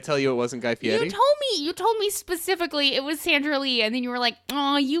 Oh, did I tell you it wasn't Guy Fieri? You told me specifically it was Sandra Lee, and then you were like,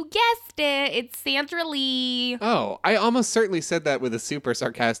 oh, you guessed it. It's Sandra Lee. Oh, I almost certainly said that with a super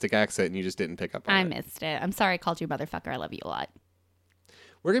sarcastic accent, and you just didn't pick up on it. I missed it. I'm sorry I called you motherfucker. I love you a lot.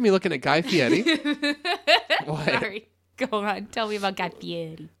 We're going to be looking at Guy Fieri. What? Sorry. Go on. Tell me about Guy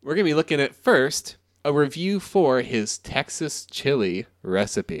Fieri. We're going to be looking at, first, a review for his Texas chili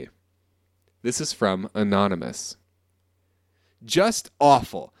recipe. This is from Anonymous. Just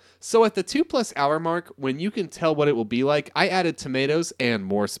awful. So at the 2+ hour mark, when you can tell what it will be like, I added tomatoes and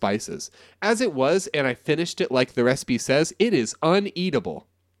more spices. As it was, and I finished it like the recipe says, it is uneatable.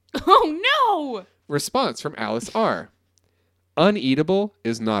 Oh no! Response from Alice R. Uneatable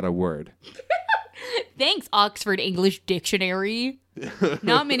is not a word. Thanks, Oxford English Dictionary.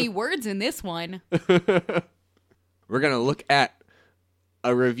 Not many words in this one. We're going to look at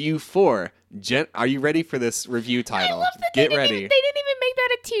a review for Are you ready for this review title? I love that Get ready. They didn't even make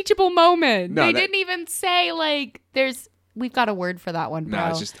even a teachable moment. No, They didn't even say, like, we've got a word for that one, bro. No,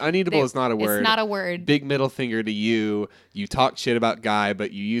 it's just uneatable is not a word. It's not a word. Big middle finger to you. You talk shit about Guy,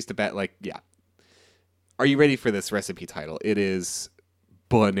 but you used to bet, like, yeah. Are you ready for this recipe title? It is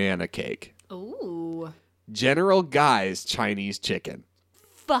banana cake. Ooh. General Guy's Chinese chicken.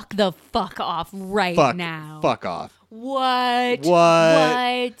 Fuck off now. Fuck off.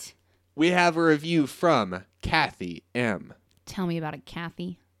 What? We have a review from Kathy M. Tell me about it,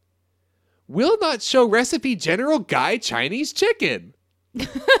 Kathy. Will not show recipe General Guy Chinese chicken. Will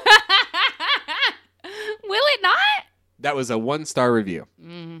it not? That was a 1-star review.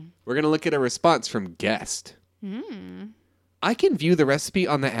 We're going to look at a response from Guest. I can view the recipe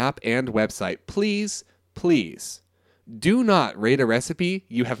on the app and website. Please, do not rate a recipe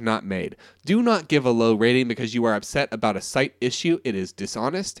you have not made. Do not give a low rating because you are upset about a site issue. It is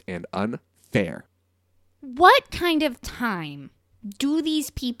dishonest and unfair. What kind of time do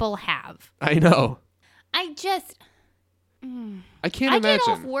these people have? I know. I can't imagine. I get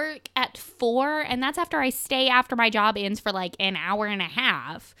off work at 4, and that's after I stay after my job ends for like an hour and a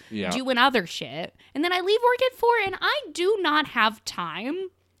half doing other shit. And then I leave work at 4, and I do not have time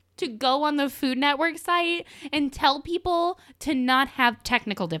to go on the Food Network site and tell people to not have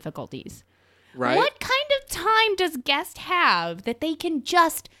technical difficulties. Right? What kind of time does Guest have that they can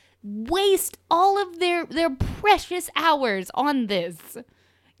just waste all of their precious hours on this?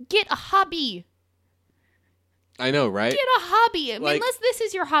 Get a hobby. I know, right? Get a hobby. Like, unless this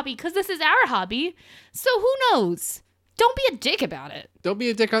is your hobby, because this is our hobby. So who knows? Don't be a dick about it. Don't be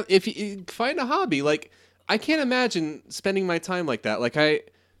a dick on. If you find a hobby, like I can't imagine spending my time like that. Like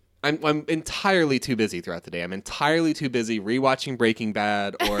I'm entirely too busy throughout the day. I'm entirely too busy rewatching Breaking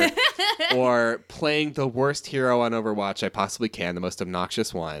Bad or playing the worst hero on Overwatch I possibly can, the most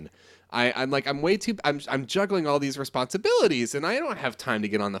obnoxious one. I'm juggling all these responsibilities, and I don't have time to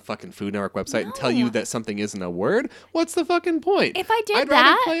get on the fucking Food Network website and tell you that something isn't a word. What's the fucking point? If I did I'd that,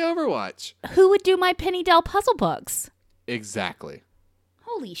 rather play Overwatch. Who would do my Penny Dell puzzle books? Exactly.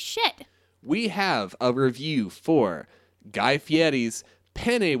 Holy shit. We have a review for Guy Fieri's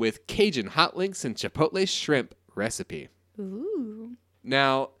penne with Cajun hot links and chipotle shrimp recipe. Ooh.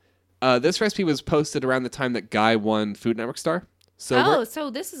 Now, this recipe was posted around the time that Guy won Food Network Star. So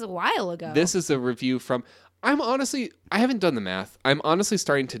this is a while ago. This is a review from... I haven't done the math. I'm honestly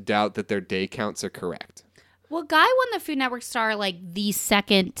starting to doubt that their day counts are correct. Well, Guy won the Food Network Star like the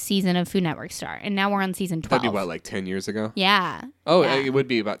second season of Food Network Star, and now we're on season 12. That'd be what, like 10 years ago? Yeah. Oh, yeah. It would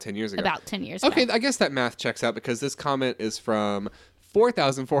be about 10 years ago. About 10 years ago. Okay, I guess that math checks out because this comment is from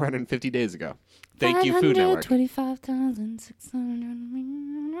 4,450 days ago. Thank you, Food Network.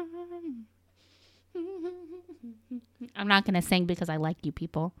 525,600. I'm not going to sing because I like you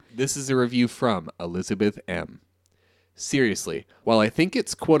people. This is a review from Elizabeth M. Seriously, while I think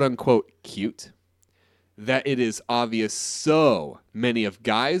it's quote-unquote cute that it is obvious so many of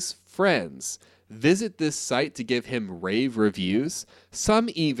Guy's friends visit this site to give him rave reviews, some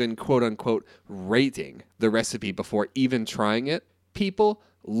even quote-unquote rating the recipe before even trying it, people,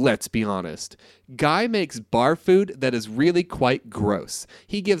 let's be honest. Guy makes bar food that is really quite gross.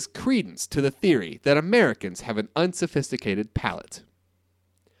 He gives credence to the theory that Americans have an unsophisticated palate.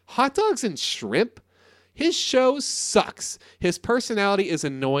 Hot dogs and shrimp? His show sucks. His personality is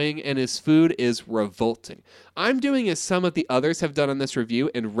annoying and his food is revolting. I'm doing as some of the others have done on this review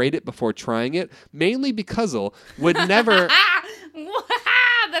and rate it before trying it, mainly because would never...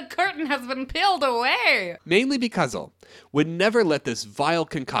 The curtain has been peeled away. Mainly because would never let this vile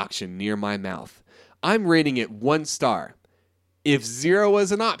concoction near my mouth. I'm rating it 1 star. If 0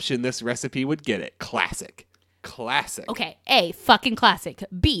 was an option, this recipe would get it. Classic. Okay, A, fucking classic.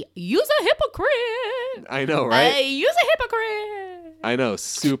 B, use a hypocrite. I know, right? Use a hypocrite. I know,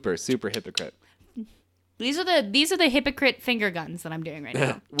 super hypocrite. These are the hypocrite finger guns that I'm doing right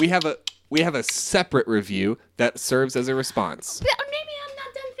now. We have a separate review that serves as a response. But maybe I'm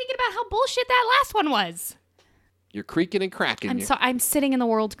not done thinking about how bullshit that last one was. You're creaking and cracking. I'm sitting in the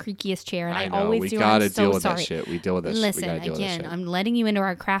world's creakiest chair, and I know, always we do. gotta I'm deal so with sorry. that shit. We deal with this. Listen, we gotta deal with again, that shit. I'm letting you into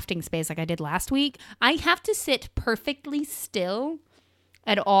our crafting space like I did last week. I have to sit perfectly still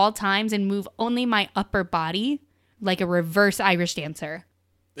at all times and move only my upper body like a reverse Irish dancer.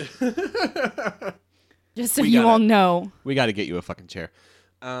 Just so you all know. We got to get you a fucking chair.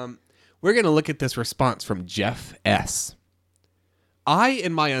 We're going to look at this response from Jeff S. I,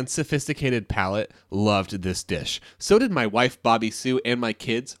 in my unsophisticated palate, loved this dish. So did my wife, Bobby Sue, and my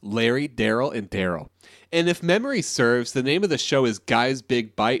kids, Larry, Daryl, and Daryl. And if memory serves, the name of the show is Guy's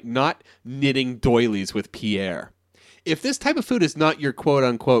Big Bite, not Knitting Doilies with Pierre. If this type of food is not your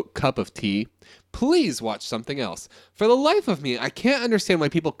quote-unquote cup of tea, please watch something else. For the life of me, I can't understand why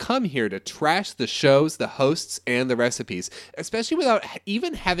people come here to trash the shows, the hosts, and the recipes, especially without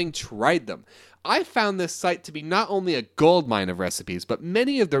even having tried them. I found this site to be not only a goldmine of recipes, but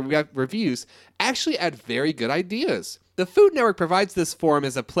many of the reviews actually add very good ideas. The Food Network provides this forum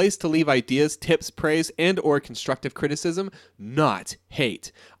as a place to leave ideas, tips, praise, and or constructive criticism, not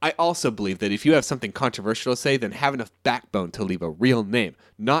hate. I also believe that if you have something controversial to say, then have enough backbone to leave a real name,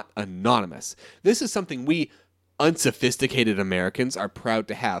 not anonymous. This is something we unsophisticated Americans are proud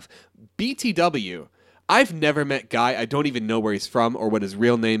to have. BTW, I've never met Guy. I don't even know where he's from or what his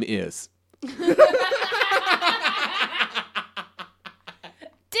real name is.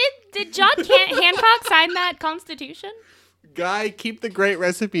 Did John Hancock sign that Constitution? Guy, keep the great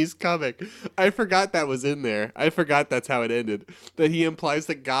recipes coming. I forgot that was in there. I forgot that's how it ended. That he implies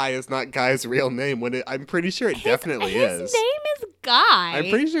that Guy is not Guy's real name when I'm pretty sure it definitely is. His name is Guy. I'm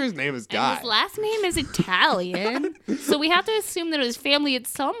pretty sure his name is Guy. And his last name is Italian. So we have to assume that his family at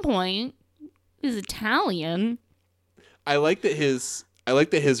some point is Italian. I like that his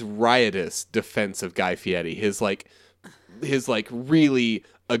riotous defense of Guy Fieri, his really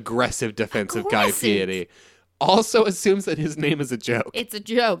aggressive defense of Guy Fieri, also assumes that his name is a joke. It's a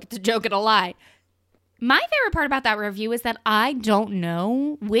joke. It's a joke and a lie. My favorite part about that review is that I don't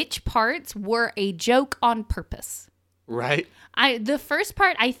know which parts were a joke on purpose. Right? The first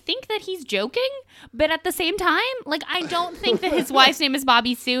part, I think that he's joking, but at the same time, like, I don't think that his wife's name is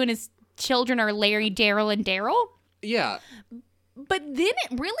Bobby Sue and his children are Larry, Daryl, and Daryl. Yeah. But then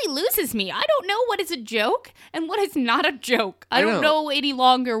it really loses me. I don't know what is a joke and what is not a joke. I don't know any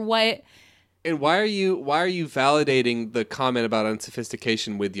longer what. And why are you validating the comment about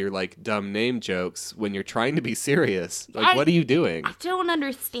unsophistication with your like dumb name jokes when you're trying to be serious? Like, what are you doing? I don't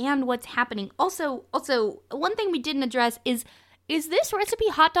understand what's happening. Also, one thing we didn't address is this recipe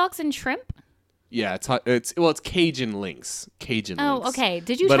hot dogs and shrimp? Yeah, it's hot. It's Cajun links. Links. Oh, okay.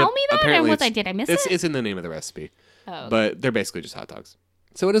 Did you tell me that, or what I did? I miss it. It's in the name of the recipe. Oh, okay. But they're basically just hot dogs.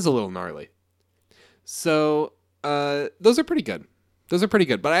 So it is a little gnarly. So those are pretty good.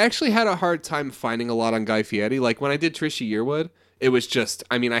 But I actually had a hard time finding a lot on Guy Fieri. Like when I did Trisha Yearwood, it was just,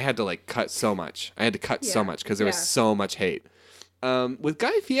 I mean, I had to like cut so much. So much because there was so much hate. With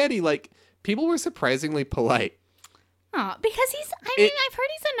Guy Fieri, like people were surprisingly polite. Oh, because I've heard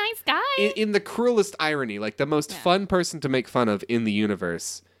he's a nice guy. In the cruelest irony, like the most fun person to make fun of in the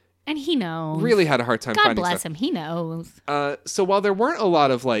universe. And he knows. Really had a hard time finding God bless stuff. him. He knows. So while there weren't a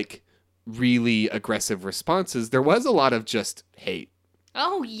lot of like really aggressive responses, there was a lot of just hate.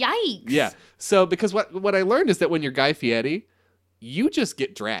 Oh, yikes. Yeah. So because what I learned is that when you're Guy Fieri, you just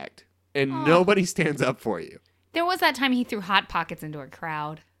get dragged and nobody stands up for you. There was that time he threw Hot Pockets into a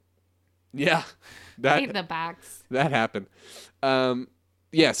crowd. Yeah. The backs. That happened.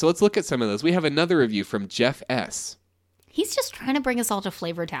 Yeah, so let's look at some of those. We have another review from Jeff S. He's just trying to bring us all to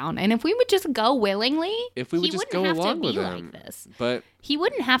Flavortown, and if we would just go willingly, he wouldn't go have along to with be him. like this. But he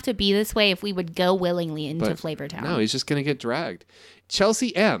wouldn't have to be this way if we would go willingly into Flavortown. No, he's just going to get dragged.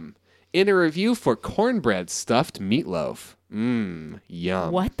 Chelsea M. in a review for cornbread stuffed meatloaf.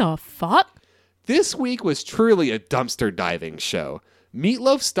 Yum. What the fuck? This week was truly a dumpster diving show.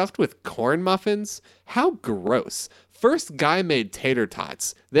 Meatloaf stuffed with corn muffins? How gross. First Guy made tater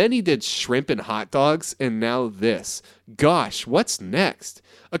tots, then he did shrimp and hot dogs, and now this. Gosh, what's next?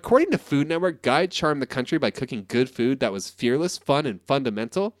 According to Food Network, Guy charmed the country by cooking good food that was fearless, fun, and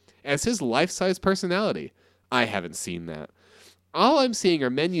fundamental as his life-size personality. I haven't seen that. All I'm seeing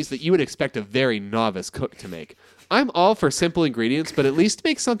are menus that you would expect a very novice cook to make. I'm all for simple ingredients, but at least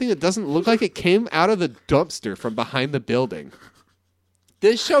make something that doesn't look like it came out of the dumpster from behind the building.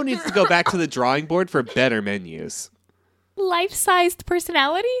 This show needs to go back to the drawing board for better menus. Life-sized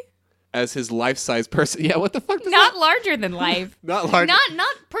personality? As his life-size person. Yeah, what the fuck does Not that... larger than life. Not larger.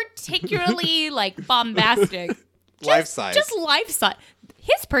 Not particularly, like, bombastic. Life-size. Just life-size.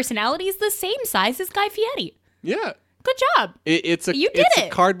 His personality is the same size as Guy Fieri. Yeah. Good job. It's a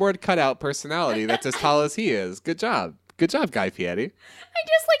cardboard cutout personality that's as tall as he is. Good job. Good job, Guy Fieri.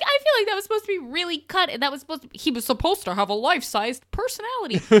 I feel like that was supposed to be really cut. And he was supposed to have a life-sized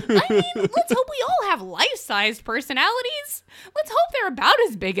personality. I mean, let's hope we all have life-sized personalities. Let's hope they're about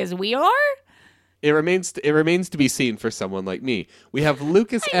as big as we are. It remains to be seen for someone like me. We have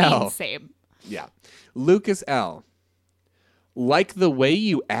Lucas L. Same. Yeah. Lucas L. Like the way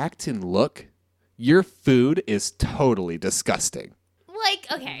you act and look, your food is totally disgusting. Like,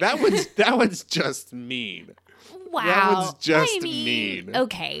 okay. That one's just mean. Wow. That one's just mean.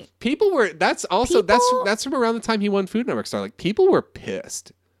 Okay. People were, that's from around the time he won Food Network Star. Like, people were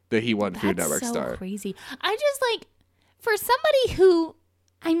pissed that he won Food Network Star. That's so crazy. I just, like, For somebody who,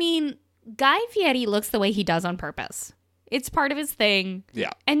 I mean, Guy Fieri looks the way he does on purpose. It's part of his thing.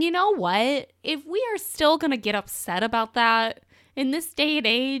 Yeah. And you know what? If we are still going to get upset about that in this day and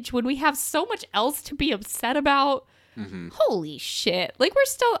age when we have so much else to be upset about, holy shit. Like, we're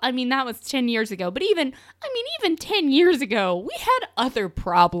still, I mean, that was 10 years ago, but even 10 years ago, we had other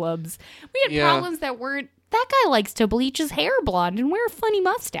problems. We had problems that weren't, that guy likes to bleach his hair blonde and wear a funny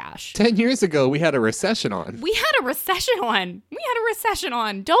mustache. 10 years ago, we had a recession on.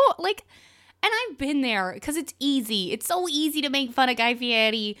 Don't, like, and I've been there because it's easy. It's so easy to make fun of Guy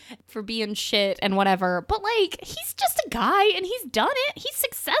Fieri for being shit and whatever. But, like, he's just a guy and he's done it. He's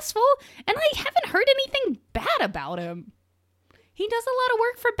successful. And I haven't heard anything bad about him. He does a lot of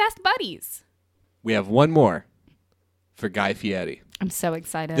work for Best Buddies. We have one more for Guy Fieri. I'm so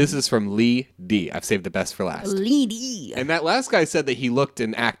excited. This is from Lee D. I've saved the best for last. Lee D. And that last guy said that he looked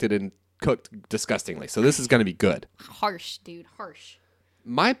and acted and cooked disgustingly. So this is going to be good. Harsh, dude. Harsh.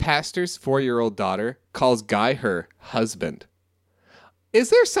 My pastor's 4-year-old daughter calls Guy her husband.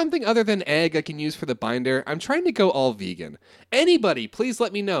 Is there something other than egg I can use for the binder? I'm trying to go all vegan. Anybody, please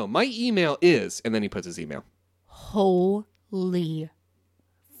let me know. My email is, and then he puts his email. Holy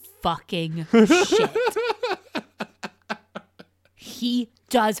fucking shit. He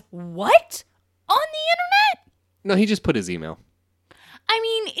does what? On the internet? No, he just put his email. I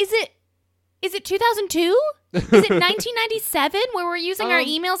mean, is it 2002? Is it 1997 where we're using our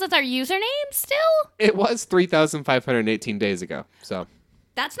emails as our username still? It was 3,518 days ago, so.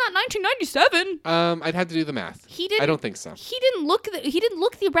 That's not 1997. I'd have to do the math. He didn't. I don't think so. He didn't look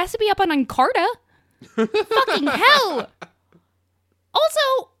the recipe up on Encarta. Fucking hell.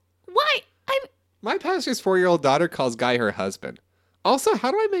 Also, why? My pastor's 4-year-old daughter calls Guy her husband. Also,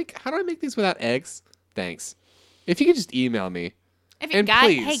 how do I make these without eggs? Thanks. If you could just email me. Hey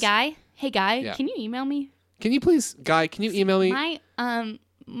guy, Yeah. can you email me? Can you please, Guy, can you email me?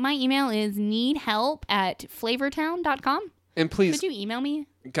 My email is needhelp@flavortown.com. And please, Could you email me?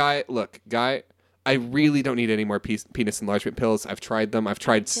 Guy, I really don't need any more penis enlargement pills. I've tried them. I've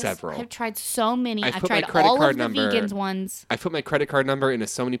tried several. I've tried so many. I've put my tried credit all card of the number- vegans ones. I put my credit card number into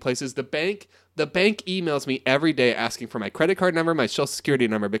so many places. The bank emails me every day asking for my credit card number, my social security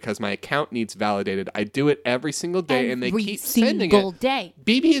number, because my account needs validated. I do it every single day, and they keep sending it. Every single day.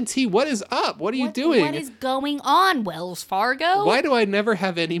 BB&T, what is up? What are you doing? What is going on, Wells Fargo? Why do I never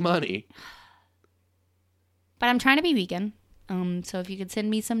have any money? But I'm trying to be vegan. So if you could send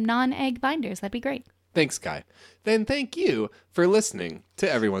me some non-egg binders, that'd be great. Thanks, Guy. Then thank you for listening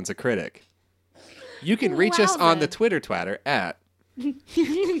to Everyone's a Critic. You can reach us on the Twitter twatter at...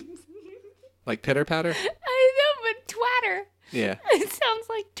 like pitter patter? I know, but twatter. Yeah. It sounds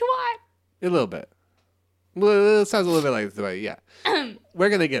like twat. A little bit. Well, it sounds a little bit like the way, yeah. Where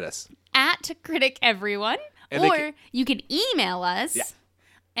can they get us? At Critic Everyone. And or you can email us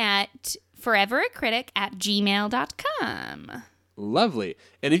at foreveracritic@gmail.com. Lovely.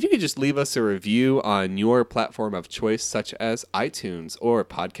 And if you could just leave us a review on your platform of choice, such as iTunes or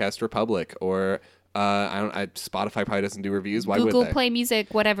Podcast Republic or Spotify probably doesn't do reviews. Why would they? Google Play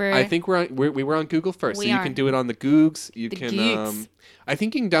Music, whatever. I think we were on Google first, We so you are. can do it on the Googs. You The can. Googs. I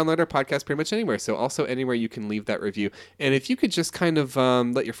think you can download our podcast pretty much anywhere. So also anywhere you can leave that review. And if you could just kind of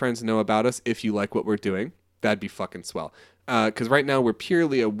let your friends know about us if you like what we're doing, that'd be fucking swell. Because right now we're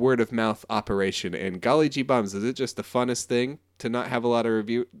purely a word of mouth operation. And golly gee bums, is it just the funnest thing to not have a lot of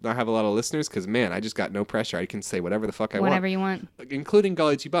listeners? Because man, I just got no pressure. I can say whatever the fuck I want. Whatever you want. Including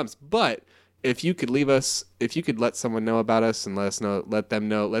golly gee bums. But if you could let someone know about us and let them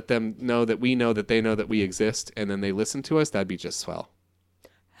know that we know that they know that we exist, and then they listen to us, that'd be just swell.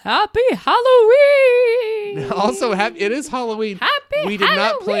 Happy Halloween! Also, it is Halloween. Happy We did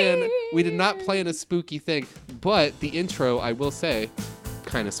Halloween! not plan a spooky thing, but the intro, I will say,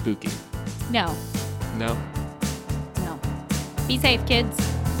 kind of spooky. No. No? Be safe, kids.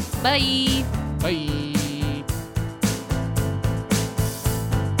 Bye. Bye.